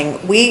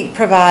learning, we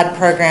provide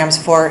programs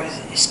for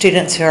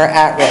students who are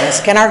at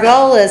risk. And our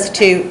goal is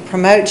to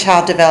promote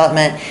child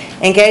development,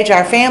 engage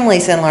our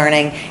families in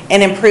learning,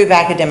 and improve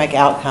academic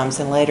outcomes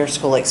in later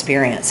school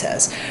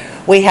experiences.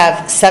 We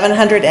have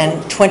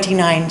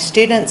 729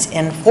 students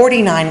in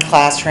 49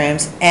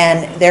 classrooms,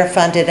 and they're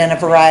funded in a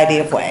variety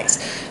of ways.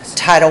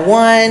 Title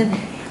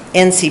I,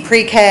 NC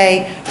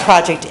Pre-K,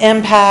 Project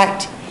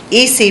Impact,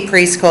 EC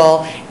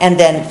Preschool, and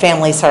then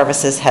Family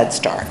Services Head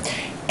Start.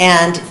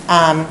 And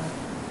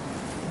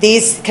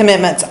these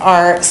commitments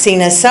are seen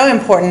as so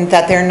important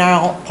that they're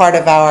now part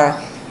of our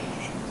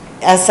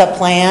ESSA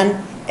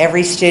plan,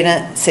 Every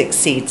Student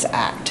Succeeds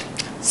Act.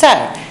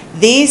 So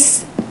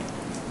these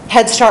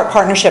Head Start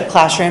Partnership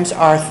classrooms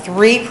are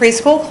 3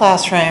 preschool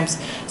classrooms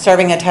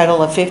serving a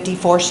total of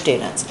 54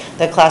 students.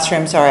 The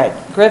classrooms are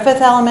at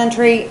Griffith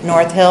Elementary,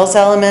 North Hills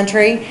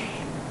Elementary,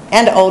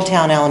 and Old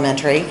Town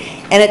Elementary.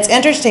 And it's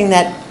interesting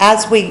that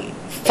as we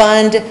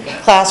fund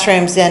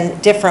classrooms in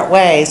different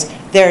ways,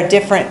 there are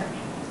different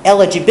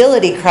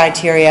eligibility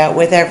criteria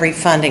with every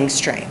funding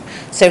stream.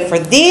 So for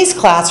these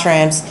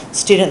classrooms,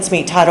 students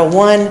meet Title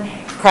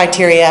I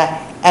criteria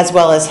as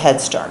well as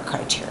Head Start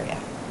criteria.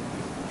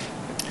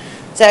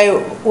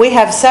 So we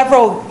have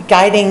several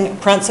guiding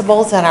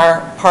principles in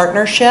our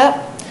partnership.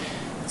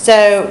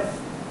 So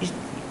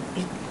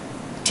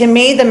to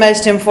me, the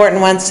most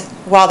important ones,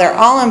 while they're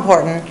all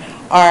important,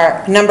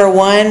 are number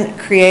 1,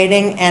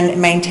 creating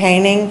and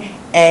maintaining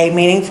a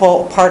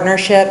meaningful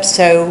partnership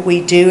so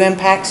we do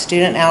impact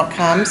student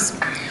outcomes,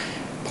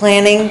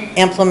 planning,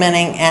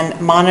 implementing, and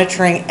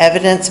monitoring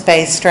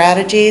evidence-based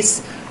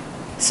strategies,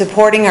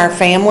 supporting our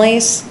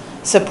families,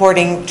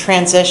 supporting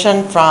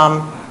transition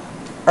from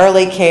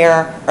early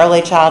care,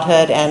 early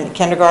childhood, and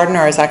kindergarten,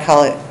 or as I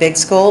call it, big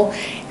school,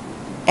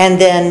 and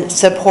then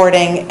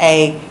supporting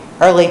a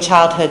early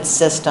childhood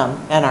system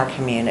in our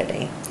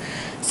community.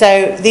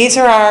 So these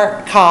are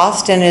our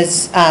costs, and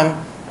it's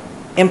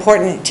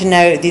important to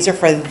note these are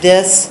for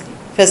this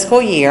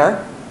fiscal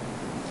year.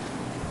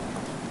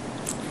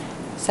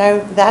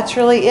 So that's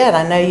really it.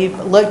 I know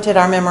you've looked at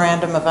our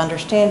memorandum of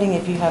understanding.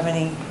 If you have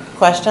any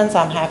questions,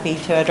 I'm happy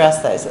to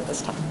address those at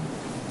this time.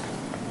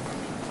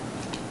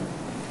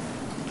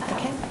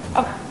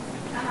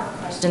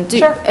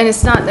 Sure. And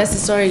it's not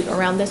necessarily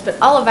around this, but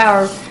all of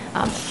our,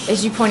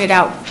 as you pointed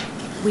out,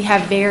 we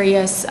have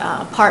various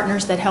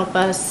partners that help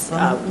us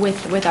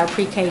with our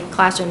pre-K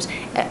classrooms.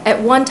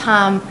 At one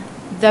time,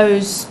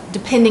 those,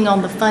 depending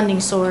on the funding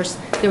source,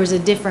 there was a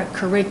different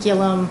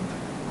curriculum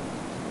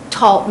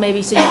taught,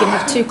 maybe so you could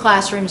have 2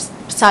 classrooms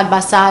side by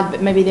side,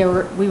 but maybe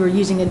we were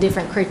using a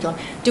different curriculum.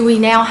 Do we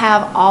now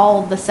have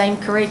all the same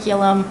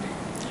curriculum?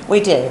 We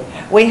do.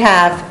 We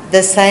have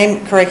the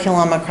same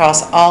curriculum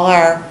across all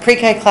our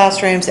pre-K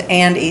classrooms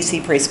and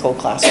EC preschool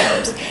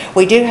classrooms.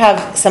 We do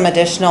have some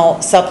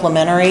additional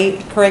supplementary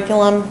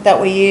curriculum that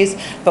we use,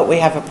 but we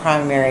have a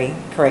primary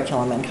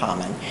curriculum in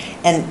common.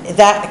 And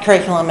that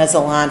curriculum is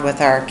aligned with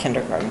our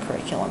kindergarten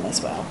curriculum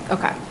as well.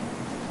 Okay.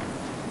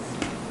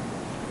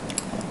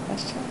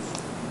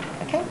 Questions?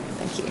 Okay,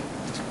 thank you.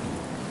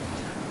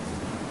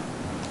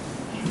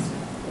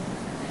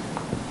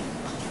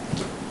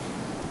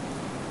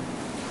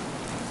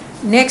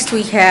 Next,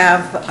 we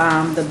have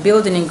the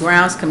Building and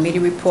Grounds Committee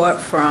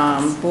report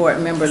from Board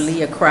Member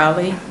Leah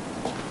Crowley.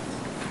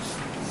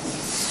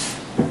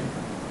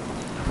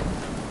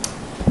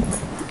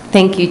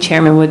 Thank you,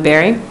 Chairman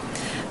Woodbury.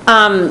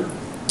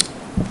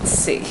 Let's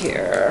see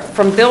here.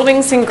 From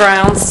Buildings and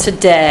Grounds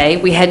today,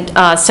 we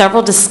had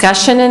several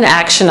discussion and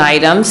action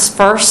items.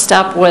 First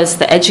up was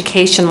the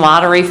education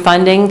lottery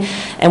funding,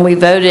 and we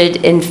voted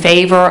in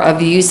favor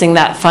of using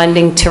that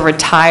funding to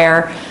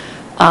retire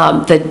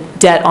the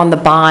debt on the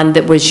bond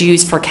that was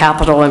used for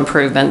capital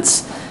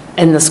improvements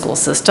in the school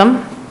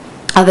system.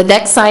 The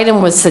next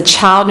item was the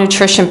child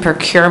nutrition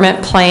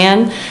procurement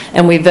plan,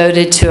 and we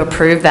voted to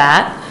approve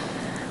that.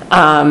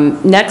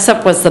 Next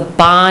up was the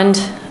bond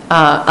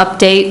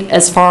update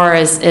as far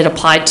as it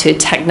applied to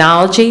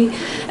technology,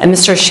 and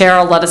Mr.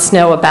 Sherrill let us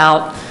know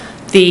about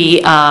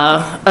the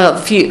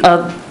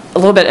a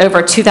little bit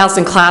over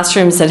 2,000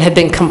 classrooms that had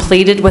been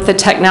completed with the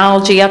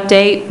technology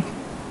update.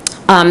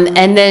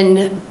 And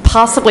then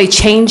possibly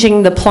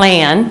changing the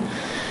plan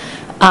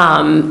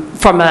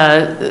from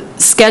a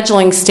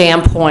scheduling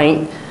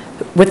standpoint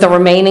with the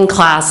remaining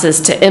classes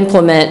to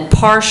implement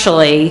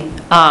partially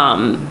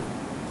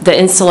the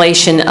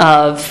installation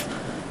of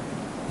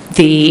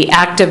the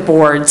active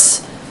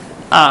boards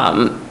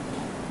and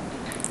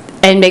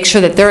make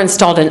sure that they're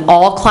installed in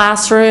all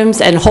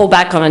classrooms and hold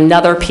back on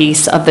another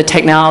piece of the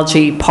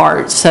technology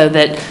part so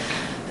that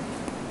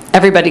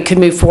everybody could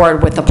move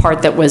forward with the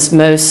part that was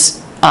most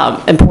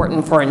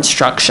important for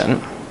instruction.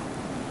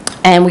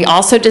 And we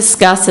also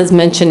discussed, as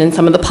mentioned in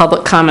some of the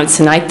public comments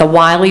tonight, the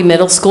Wiley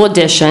Middle School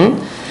addition.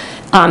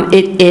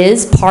 It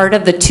is part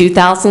of the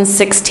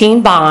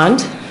 2016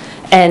 bond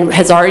and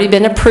has already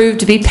been approved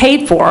to be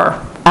paid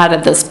for out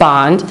of this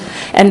bond.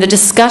 And the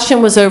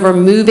discussion was over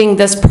moving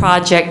this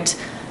project,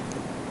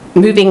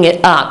 moving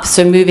it up,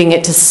 so moving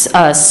it to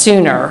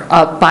sooner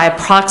by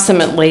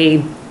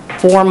approximately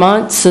 4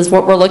 months is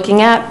what we're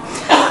looking at.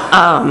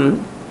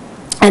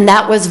 And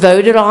that was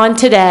voted on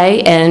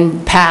today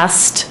and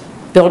passed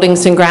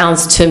Buildings and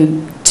Grounds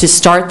to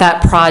start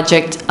that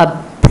project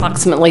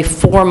approximately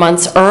 4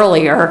 months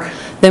earlier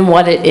than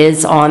what it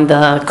is on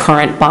the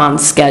current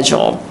bond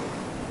schedule.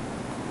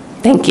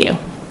 Thank you.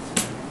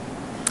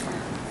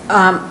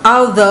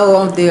 Although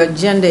on the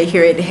agenda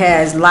here it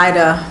has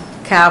Lyda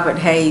Calvert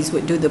Hayes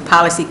would do the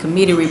policy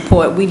committee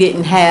report, we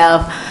didn't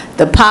have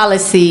the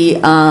policy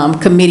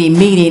committee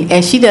meeting,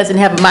 and she doesn't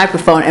have a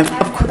microphone. And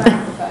of course,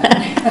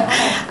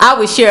 I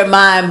would share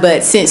mine,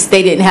 but since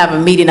they didn't have a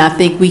meeting, I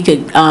think we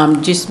could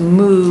just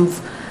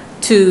move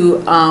to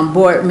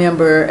board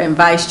member and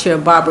Vice Chair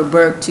Barbara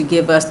Burke to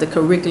give us the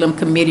curriculum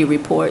committee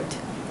report.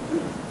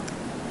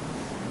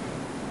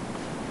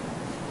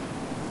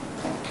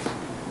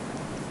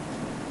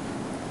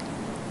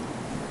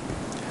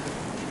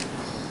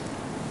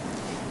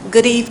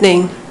 Good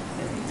evening.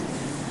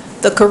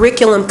 The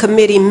Curriculum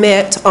Committee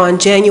met on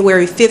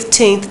January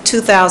 15th,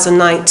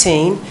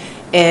 2019,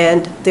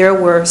 and there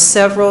were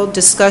several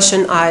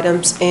discussion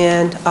items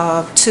and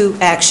 2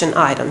 action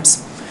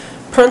items.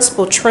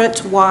 Principal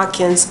Trent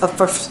Watkins of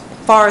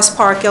Forest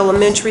Park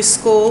Elementary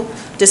School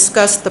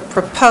discussed the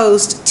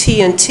proposed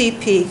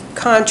TNTP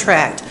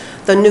contract,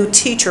 the new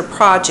teacher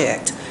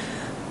project,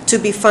 to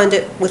be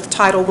funded with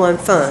Title I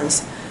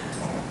funds.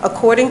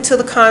 According to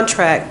the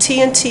contract,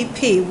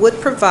 TNTP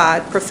would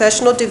provide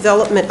professional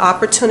development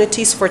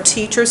opportunities for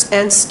teachers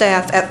and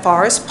staff at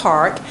Forest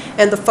Park,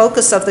 and the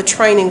focus of the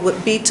training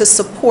would be to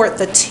support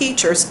the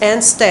teachers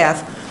and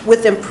staff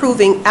with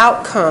improving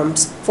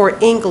outcomes for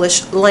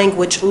English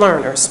language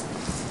learners.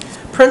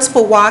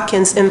 Principal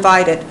Watkins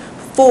invited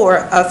 4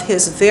 of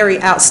his very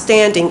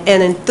outstanding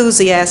and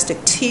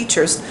enthusiastic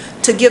teachers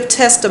to give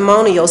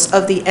testimonials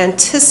of the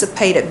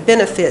anticipated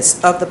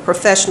benefits of the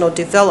professional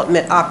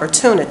development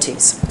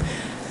opportunities.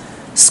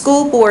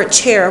 School Board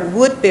Chair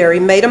Woodbury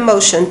made a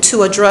motion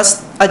to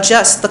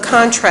adjust the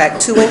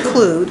contract to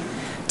include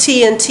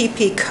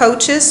TNTP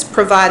coaches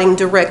providing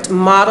direct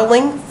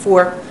modeling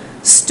for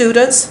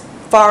students,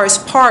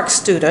 Forest Park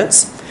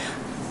students,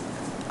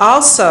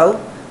 also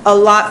a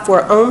lot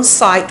for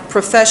on-site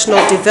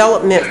professional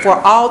development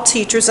for all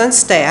teachers and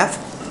staff,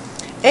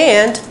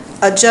 and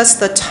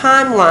adjust the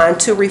timeline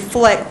to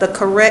reflect the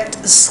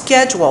correct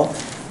schedule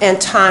and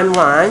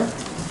timeline,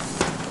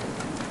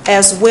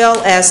 as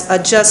well as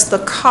adjust the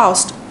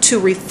cost to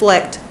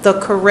reflect the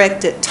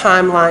corrected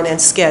timeline and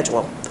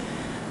schedule.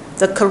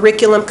 The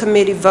Curriculum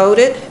Committee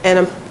voted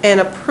and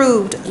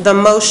approved the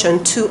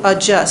motion to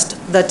adjust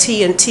the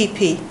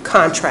TNTP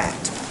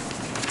contract.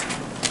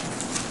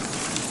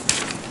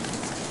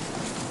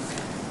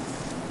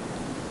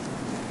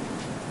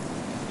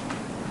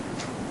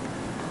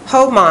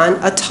 Homan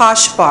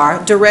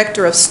Atashbar,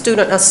 Director of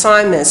Student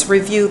Assignments,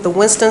 reviewed the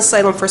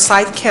Winston-Salem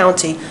Forsyth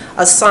County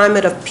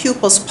Assignment of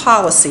Pupils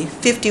Policy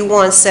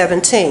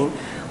 5117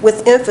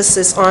 with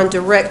emphasis on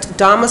direct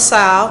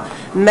domicile,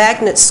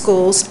 magnet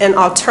schools, and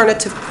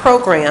alternative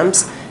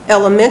programs,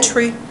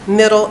 elementary,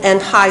 middle,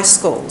 and high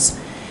schools.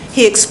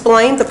 He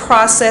explained the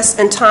process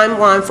and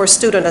timeline for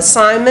student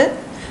assignment,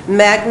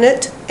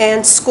 magnet,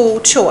 and school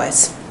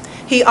choice.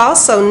 He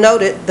also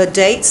noted the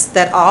dates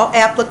that all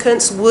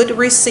applicants would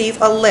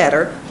receive a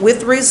letter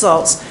with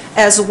results,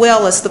 as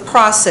well as the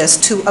process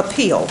to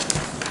appeal.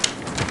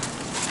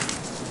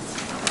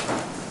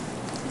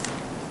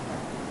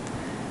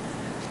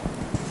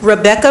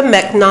 Rebecca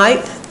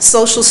McKnight,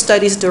 Social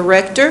Studies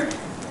Director,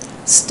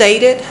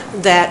 stated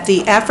that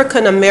the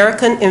African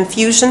American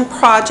Infusion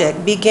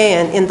Project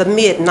began in the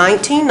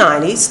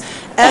mid-1990s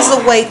as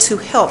a way to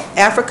help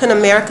African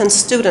American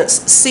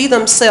students see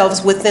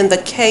themselves within the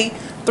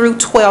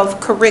K-12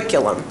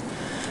 curriculum.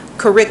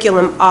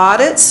 Curriculum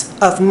audits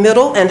of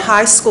middle and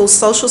high school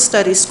social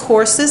studies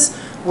courses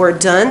were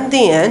done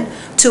then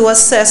to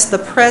assess the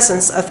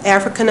presence of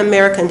African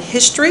American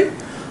history,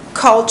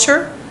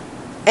 culture,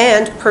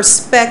 and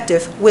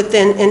perspective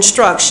within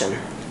instruction.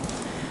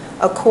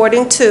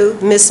 According to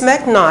Ms.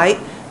 McKnight,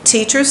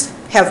 teachers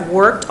have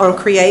worked on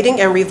creating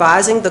and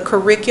revising the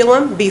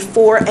curriculum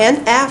before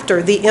and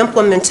after the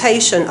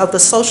implementation of the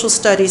Social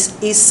Studies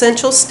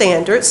Essential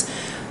Standards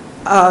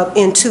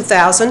in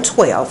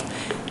 2012.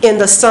 In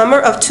the summer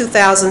of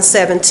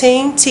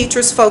 2017,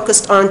 teachers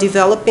focused on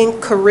developing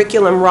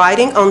curriculum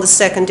writing on the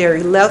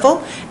secondary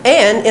level,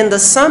 and in the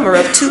summer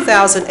of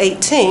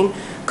 2018,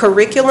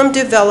 curriculum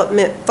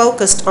development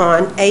focused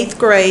on 8th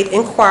grade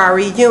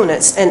inquiry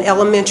units and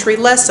elementary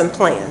lesson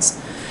plans.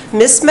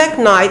 Ms.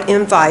 McKnight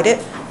invited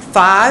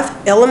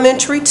 5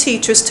 elementary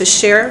teachers to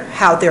share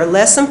how their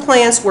lesson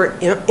plans were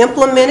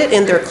implemented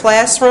in their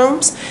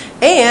classrooms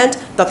and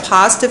the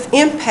positive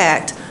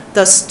impact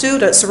the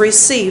students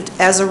received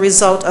as a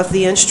result of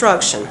the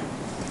instruction.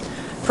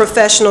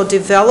 Professional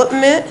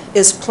development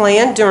is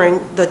planned during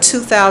the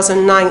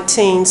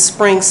 2019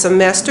 spring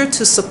semester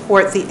to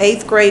support the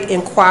 8th grade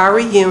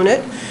inquiry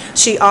unit,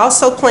 She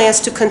also plans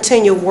to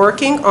continue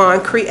working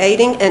on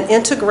creating and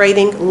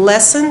integrating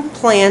lesson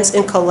plans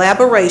in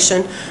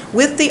collaboration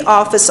with the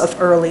Office of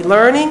Early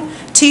Learning,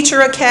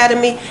 Teacher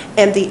Academy,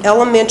 and the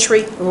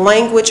Elementary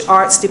Language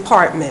Arts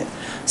Department.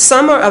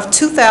 Summer of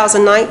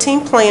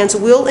 2019 plans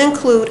will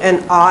include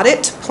an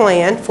audit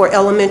plan for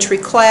elementary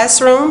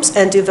classrooms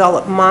and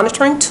develop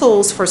monitoring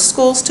tools for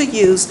schools to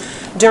use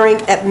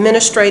during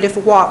administrative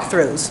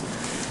walkthroughs.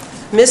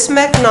 Ms.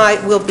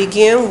 McKnight will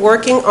begin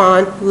working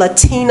on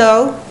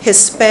Latino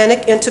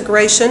Hispanic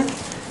integration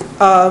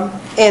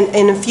and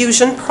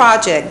infusion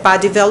project by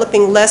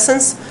developing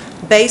lessons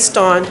based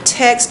on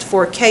text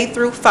for K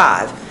through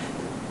 5.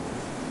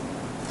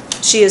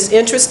 She is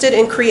interested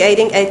in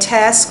creating a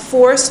task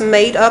force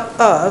made up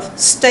of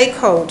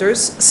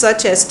stakeholders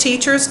such as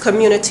teachers,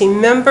 community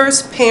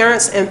members,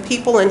 parents, and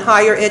people in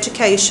higher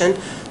education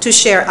to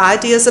share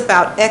ideas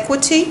about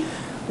equity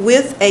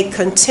with a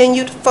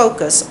continued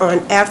focus on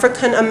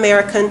African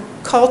American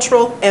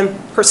cultural and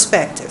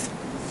perspective.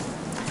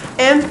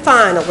 And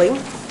finally,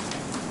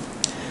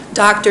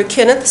 Dr.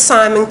 Kenneth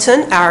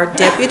Symington, our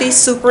Deputy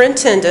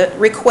Superintendent,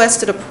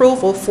 requested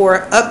approval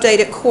for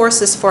updated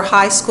courses for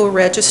high school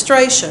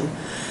registration.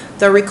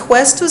 The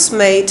request was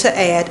made to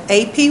add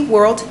AP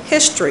World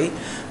History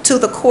to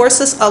the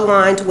courses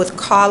aligned with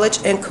college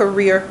and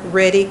career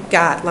ready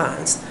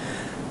guidelines.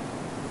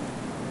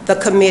 The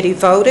committee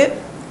voted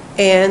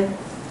and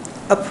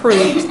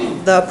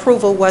approved. The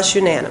approval was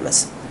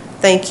unanimous.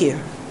 Thank you.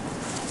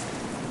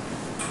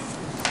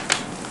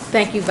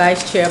 Thank you,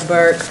 Vice Chair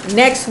Burke.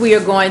 Next, we are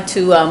going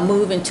to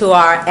move into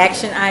our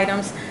action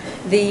items.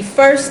 The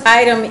first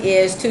item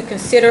is to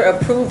consider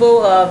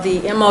approval of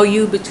the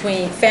MOU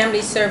between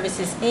Family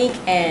Services, Inc.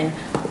 and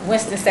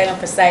Winston-Salem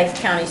Forsyth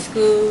County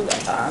School.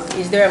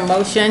 Is there a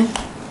motion?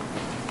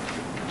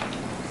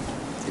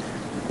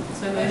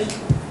 So moved.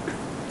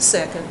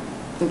 Second.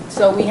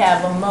 So we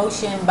have a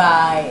motion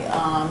by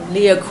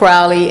Leah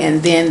Crowley,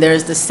 and then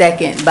there's the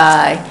second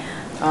by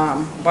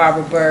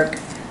Barbara Burke.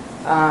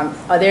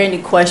 Are there any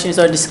questions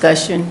or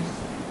discussion?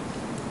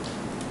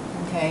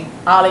 Okay,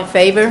 all in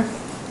favor?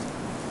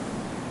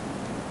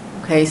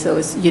 Okay, so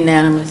it's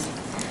unanimous.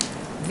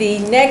 The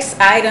next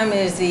item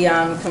is the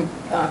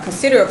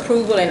consider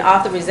approval and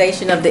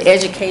authorization of the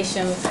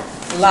education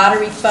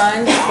lottery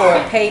funds for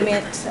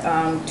payment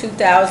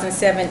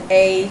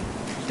 2007A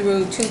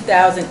through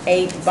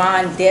 2008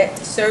 bond debt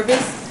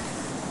service.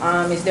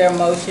 Is there a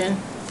motion?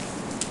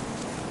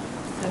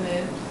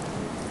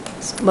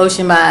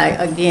 Motion by,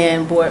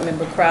 again, Board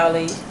Member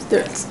Crowley,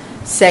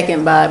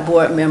 second by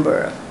Board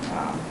Member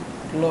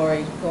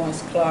Lori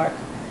Goins-Clark.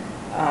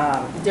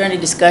 Is there any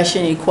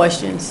discussion, any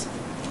questions?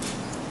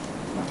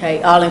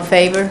 Okay, all in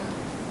favor?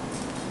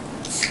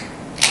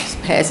 This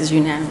passes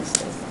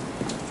unanimously.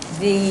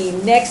 The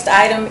next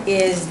item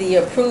is the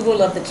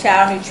approval of the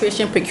Child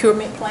Nutrition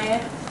Procurement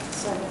Plan.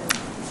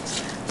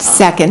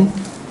 Second.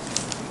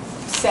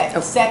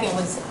 Second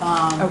was,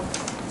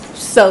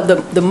 so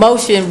the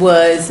motion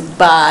was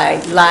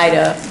by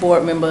Lyda,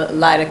 Board Member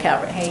Lyda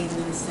Calvert-Hayes,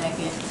 and the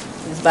second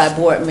is by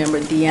Board Member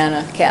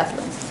Deanna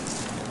Kaplan.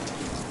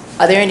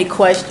 Are there any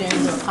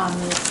questions or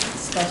comments,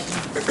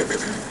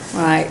 discussion?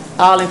 All right,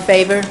 all in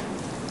favor?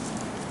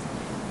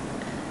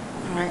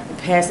 All right, it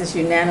passes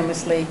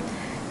unanimously.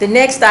 The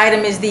next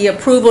item is the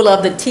approval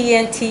of the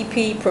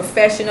TNTP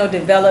Professional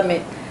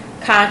Development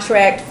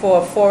Contract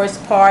for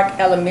Forest Park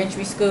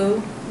Elementary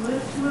School.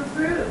 Move to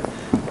approve.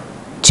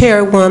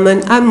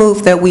 Chairwoman, I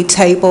move that we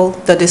table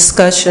the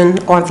discussion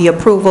on the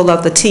approval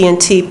of the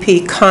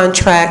TNTP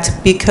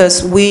contract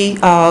because we,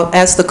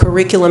 as the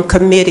curriculum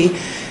committee,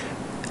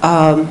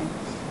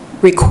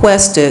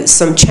 requested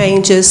some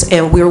changes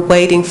and we're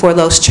waiting for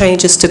those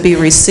changes to be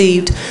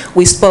received.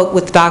 We spoke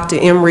with Dr.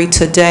 Emery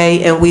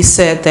today and we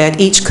said that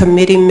each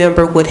committee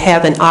member would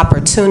have an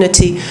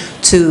opportunity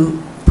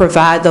to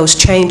provide those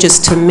changes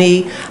to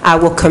me. I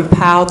will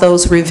compile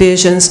those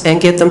revisions and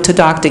get them to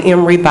Dr.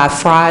 Emery by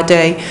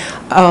Friday.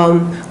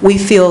 We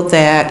feel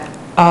that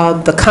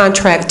the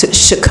contract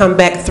should come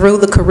back through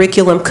the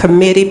curriculum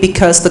committee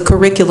because the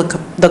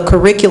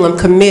curriculum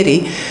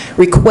committee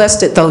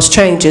requested those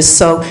changes.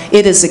 So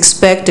it is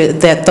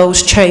expected that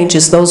those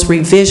changes, those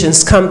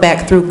revisions come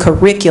back through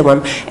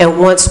curriculum, and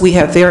once we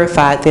have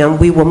verified them,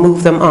 we will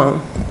move them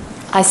on.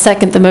 I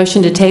second the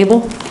motion to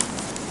table.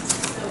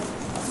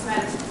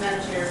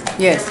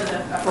 Yes.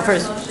 For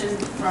first motion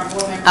from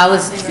Board Member I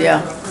was,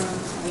 yeah.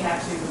 We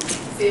have to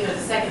see if there's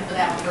a second for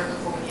that one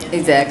before we get.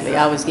 Exactly.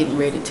 I was getting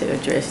ready to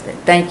address that.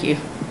 Thank you.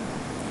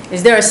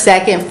 Is there a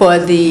second for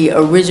the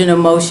original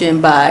motion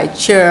by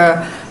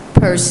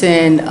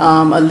Chairperson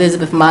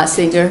Elizabeth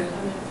Motzinger?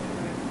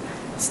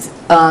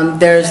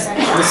 There's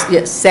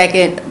the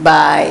second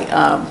by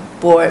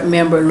Board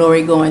Member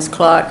Lori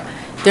Goins-Clark.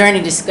 Is there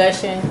any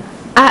discussion,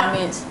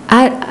 comments?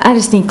 I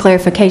just need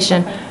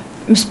clarification.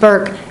 Ms.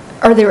 Burke,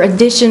 are there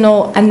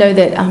additional, I know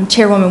that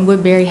Chairwoman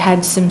Woodbury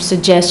had some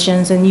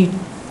suggestions and you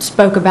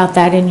spoke about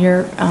that in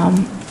your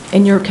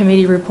in your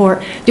committee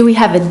report. Do we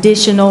have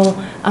additional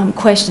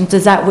questions?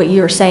 Is that what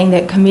you're saying,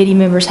 that committee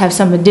members have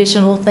some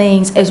additional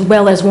things as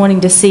well as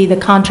wanting to see the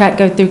contract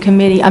go through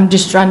committee? I'm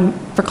just trying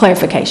for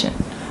clarification.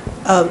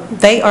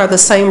 They are the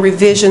same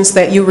revisions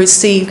that you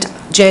received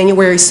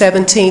January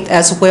 17th,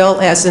 as well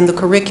as in the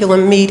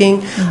curriculum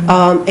meeting,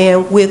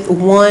 and with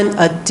one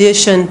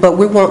addition, but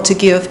we want to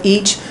give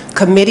each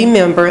committee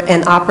member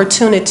an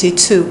opportunity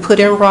to put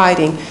in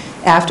writing,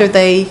 after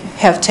they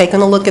have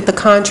taken a look at the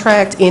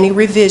contract, any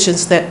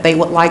revisions that they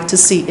would like to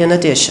see in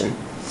addition.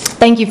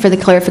 Thank you for the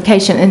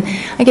clarification. And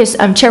I guess,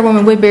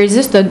 Chairwoman Woodbury, is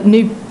this the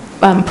new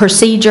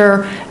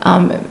procedure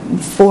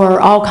for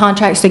all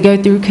contracts to go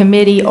through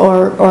committee,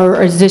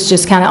 or is this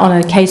just kind of on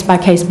a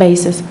case-by-case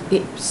basis?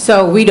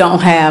 So we don't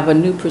have a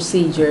new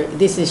procedure.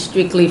 This is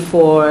strictly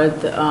for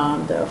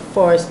the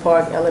Forest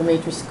Park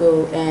Elementary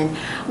School. And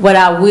what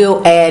I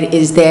will add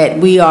is that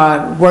we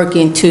are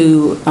working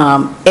to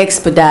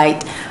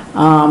expedite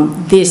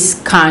this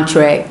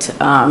contract,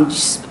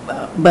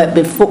 but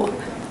before,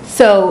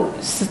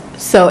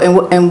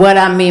 and what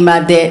I mean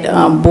by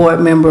that, Board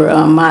Member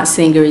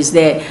Motsinger, is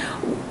that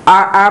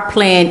our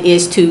plan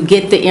is to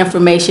get the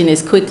information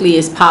as quickly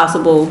as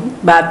possible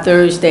by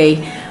Thursday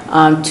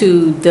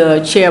to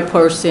the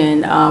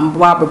chairperson,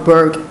 Barbara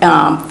Burke,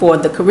 for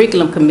the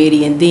curriculum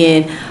committee, and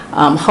then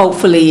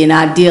hopefully and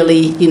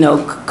ideally,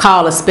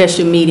 call a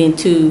special meeting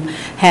to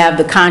have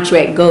the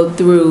contract go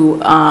through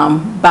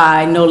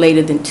by no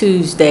later than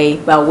Tuesday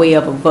by way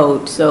of a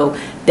vote. So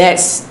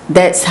that's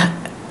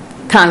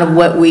kind of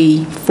what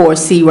we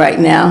foresee right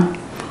now.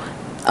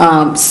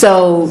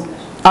 So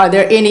are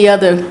there any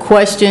other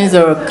questions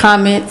or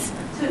comments?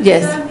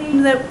 Yes. Does that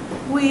mean that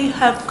we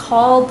have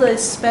called a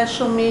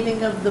special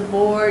meeting of the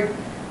board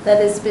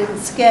that has been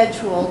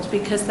scheduled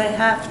because they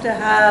have to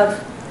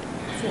have,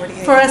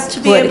 for us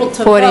to be able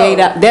to 48 vote?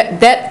 hours.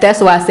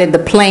 That's why I said the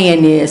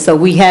plan is, so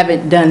we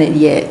haven't done it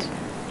yet.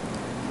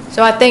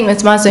 So I think,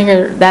 Ms.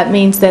 Monsinger, that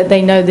means that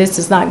they know this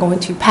is not going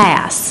to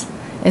pass.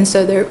 And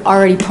so they're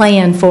already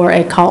planned for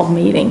a called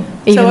meeting,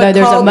 even though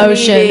there's a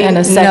motion and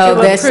a second.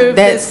 No, to approve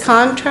this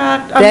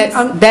contract?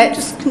 I'm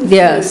just confused.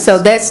 Yeah, so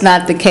that's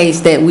not the case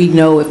that we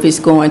know if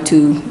it's going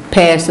to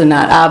pass or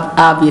not,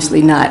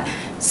 obviously not.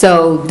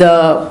 So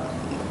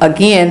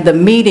again, the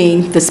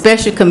meeting, the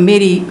special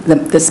committee,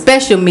 the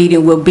special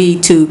meeting will be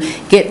to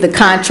get the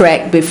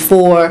contract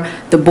before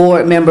the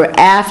board member,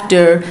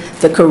 after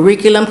the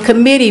curriculum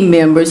committee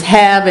members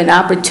have an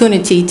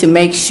opportunity to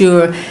make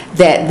sure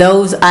that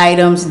those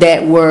items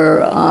that were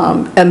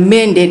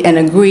amended and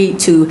agreed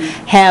to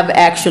have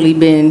actually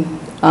been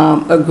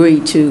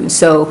agreed to.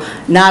 So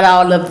not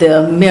all of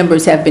the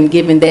members have been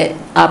given that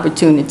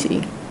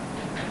opportunity.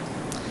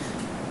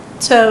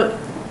 So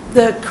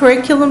the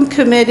curriculum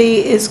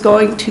committee is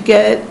going to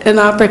get an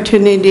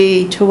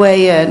opportunity to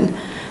weigh in,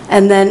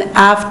 and then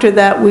after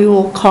that, we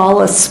will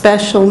call a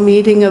special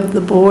meeting of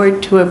the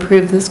board to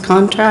approve this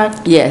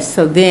contract? Yes,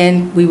 so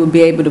then we will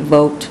be able to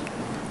vote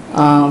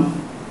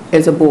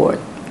as a board.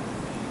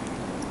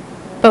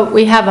 But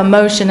we have a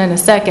motion and a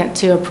second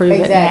to approve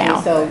it now.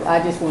 Exactly, so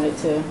I just wanted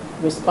to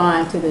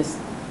respond to this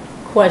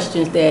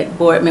questions that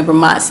Board Member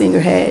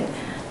Motsinger had.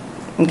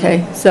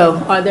 Okay, so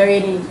are there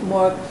any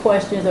more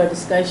questions or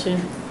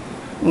discussion?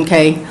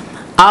 Okay,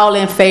 all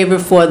in favor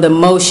for the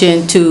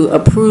motion to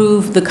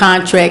approve the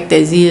contract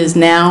as is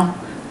now?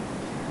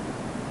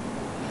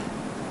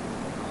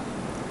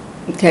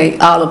 Okay,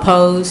 all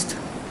opposed?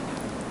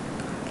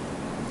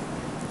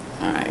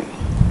 All right.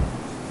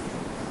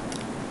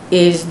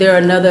 Is there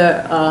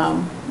another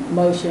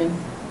motion?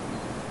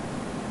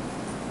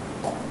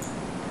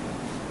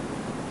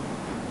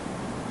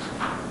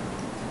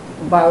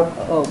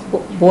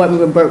 Board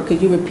Member Burke,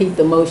 could you repeat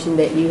the motion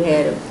that you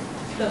had?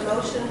 The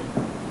motion?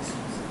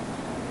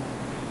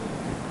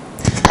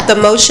 The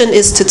motion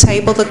is to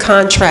table the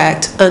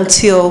contract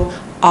until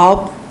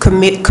all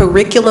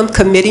curriculum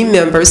committee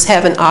members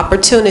have an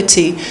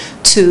opportunity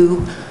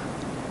to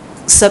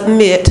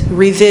submit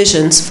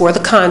revisions for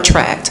the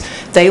contract.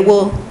 They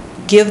will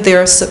give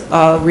their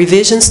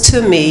revisions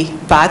to me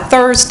by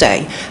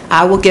Thursday.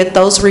 I will get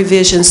those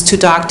revisions to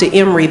Dr.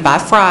 Emery by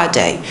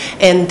Friday.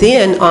 And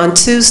then on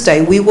Tuesday,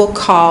 we will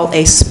call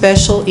a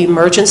special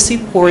emergency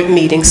board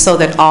meeting so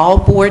that all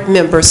board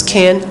members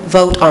can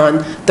vote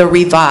on the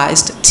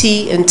revised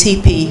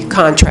T&TP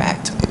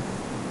contract.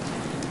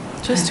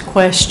 Just a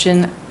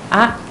question.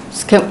 I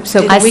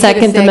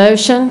second the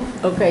motion.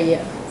 Okay,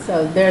 yeah.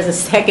 So there's a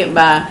second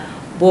by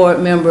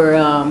Board Member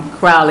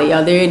Crowley.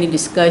 Are there any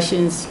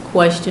discussions,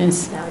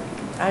 questions?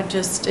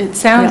 It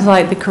sounds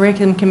like the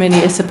curriculum committee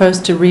is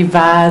supposed to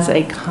revise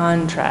a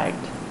contract.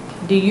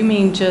 Do you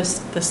mean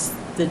just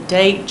the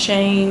date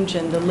change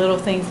and the little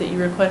things that you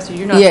requested?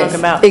 You're not talking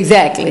about...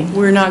 Exactly.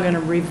 We're not going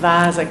to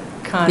revise a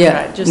contract.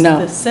 Yeah, just no.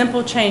 the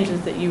simple changes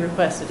that you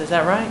requested. Is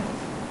that right?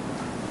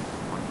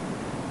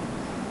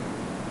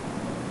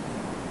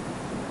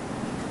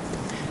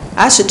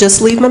 I should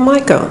just leave my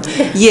mic on.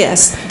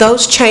 Yes,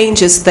 those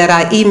changes that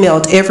I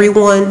emailed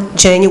everyone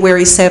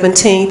January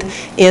 17th,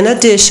 in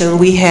addition,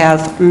 we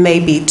have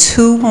maybe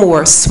 2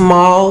 more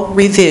small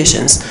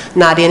revisions,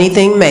 not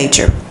anything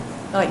major.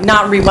 Like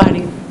not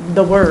rewriting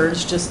the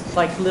words, just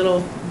like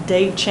little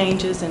date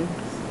changes and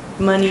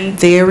money?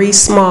 Very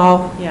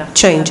small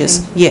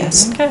changes,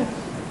 yes. Okay.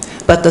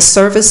 But the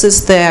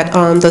services that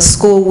the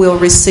school will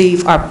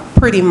receive are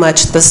pretty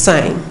much the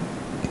same.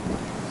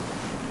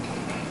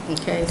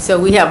 Okay, so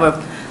we have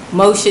a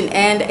motion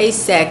and a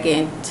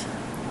second.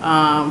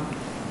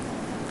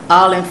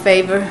 All in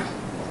favor?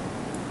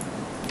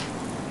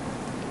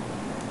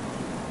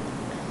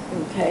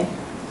 Okay.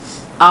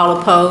 All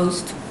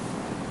opposed?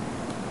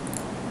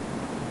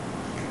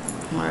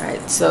 All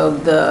right, so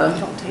the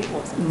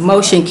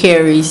motion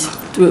carries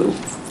through,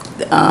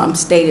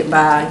 stated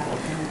by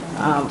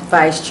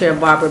Vice Chair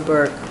Barbara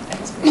Burke.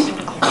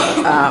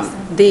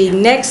 The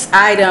next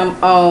item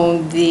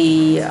on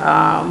the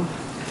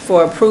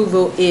for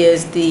approval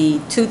is the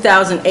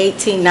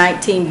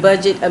 2018-19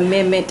 budget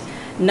amendment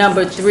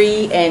number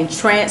 3 and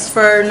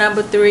transfer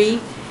number 3.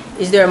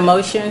 Is there a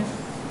motion?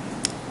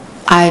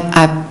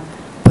 I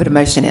put a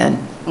motion in.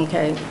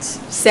 Okay.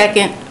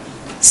 Second?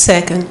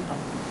 Second.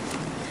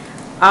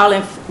 All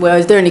in, well,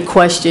 is there any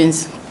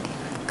questions,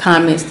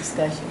 comments,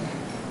 discussion?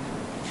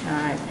 All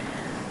right.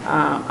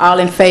 All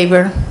in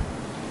favor?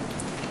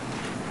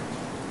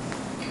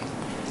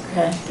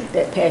 Okay,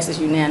 that passes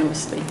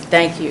unanimously.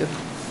 Thank you.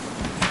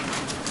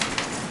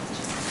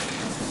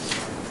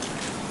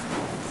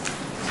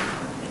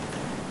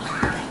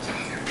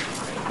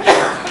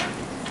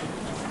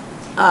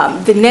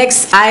 The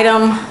next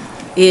item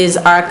is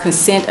our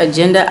consent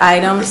agenda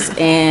items,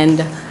 and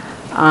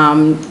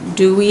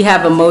do we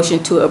have a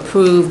motion to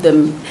approve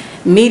the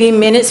meeting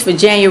minutes for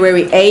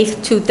January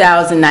 8th,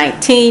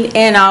 2019,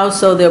 and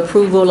also the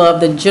approval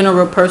of the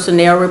general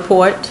personnel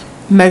report?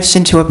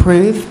 Motion to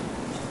approve.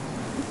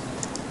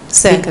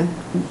 Second.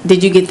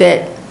 Did you get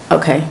that?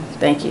 Okay,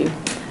 thank you.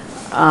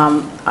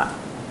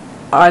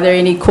 Are there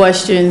any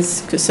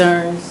questions,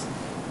 concerns?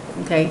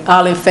 Okay,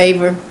 all in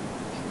favor?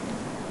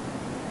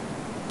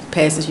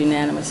 Passes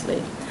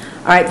unanimously.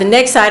 All right, the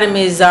next item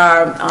is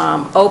our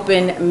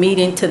open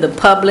meeting to the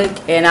public,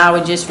 and I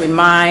would just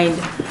remind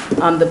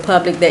the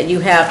public that you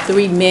have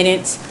 3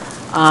 minutes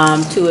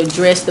to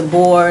address the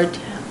board,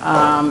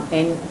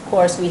 and of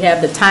course we have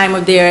the timer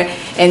there.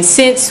 And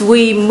since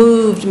we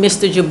moved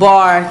Mr.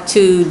 Jabbar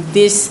to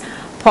this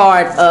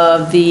part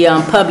of the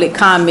public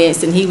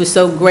comments, and he was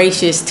so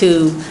gracious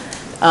to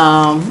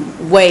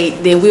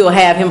wait, then we will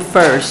have him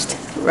first,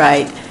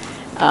 right?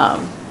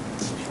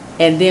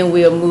 And then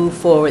we'll move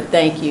forward.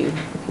 Thank you.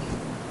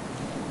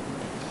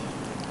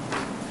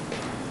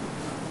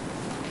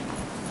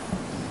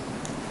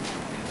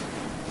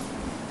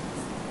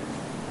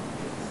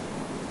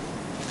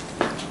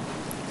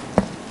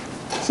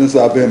 Since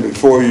I've been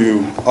before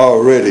you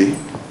already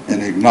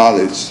and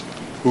acknowledged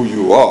who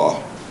you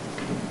are,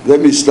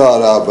 let me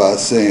start out by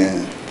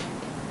saying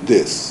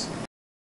this.